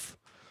yourself.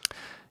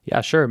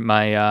 Yeah, sure.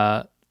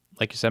 My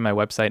like you said, my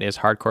website is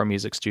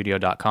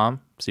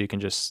hardcoremusicstudio.com. So you can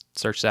just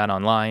search that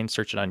online,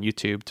 search it on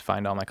YouTube to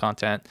find all my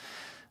content.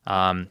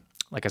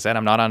 Like I said,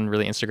 I'm not on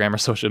really Instagram or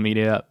social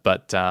media,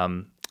 but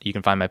you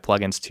can find my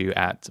plugins too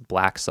at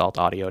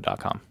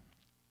blacksaltaudio.com.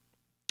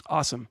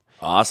 Awesome.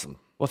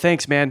 Well,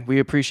 thanks, man. We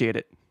appreciate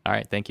it. All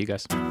right. Thank you,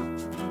 guys.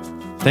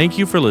 Thank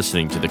you for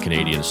listening to The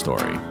Canadian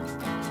Story.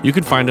 You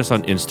can find us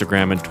on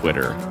Instagram and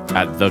Twitter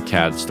at The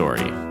CAD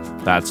Story.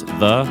 That's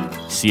The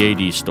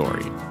CAD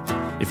Story.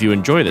 If you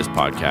enjoy this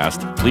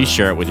podcast, please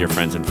share it with your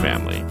friends and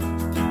family.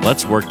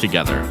 Let's work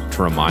together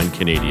to remind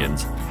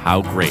Canadians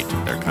how great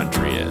their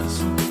country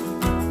is.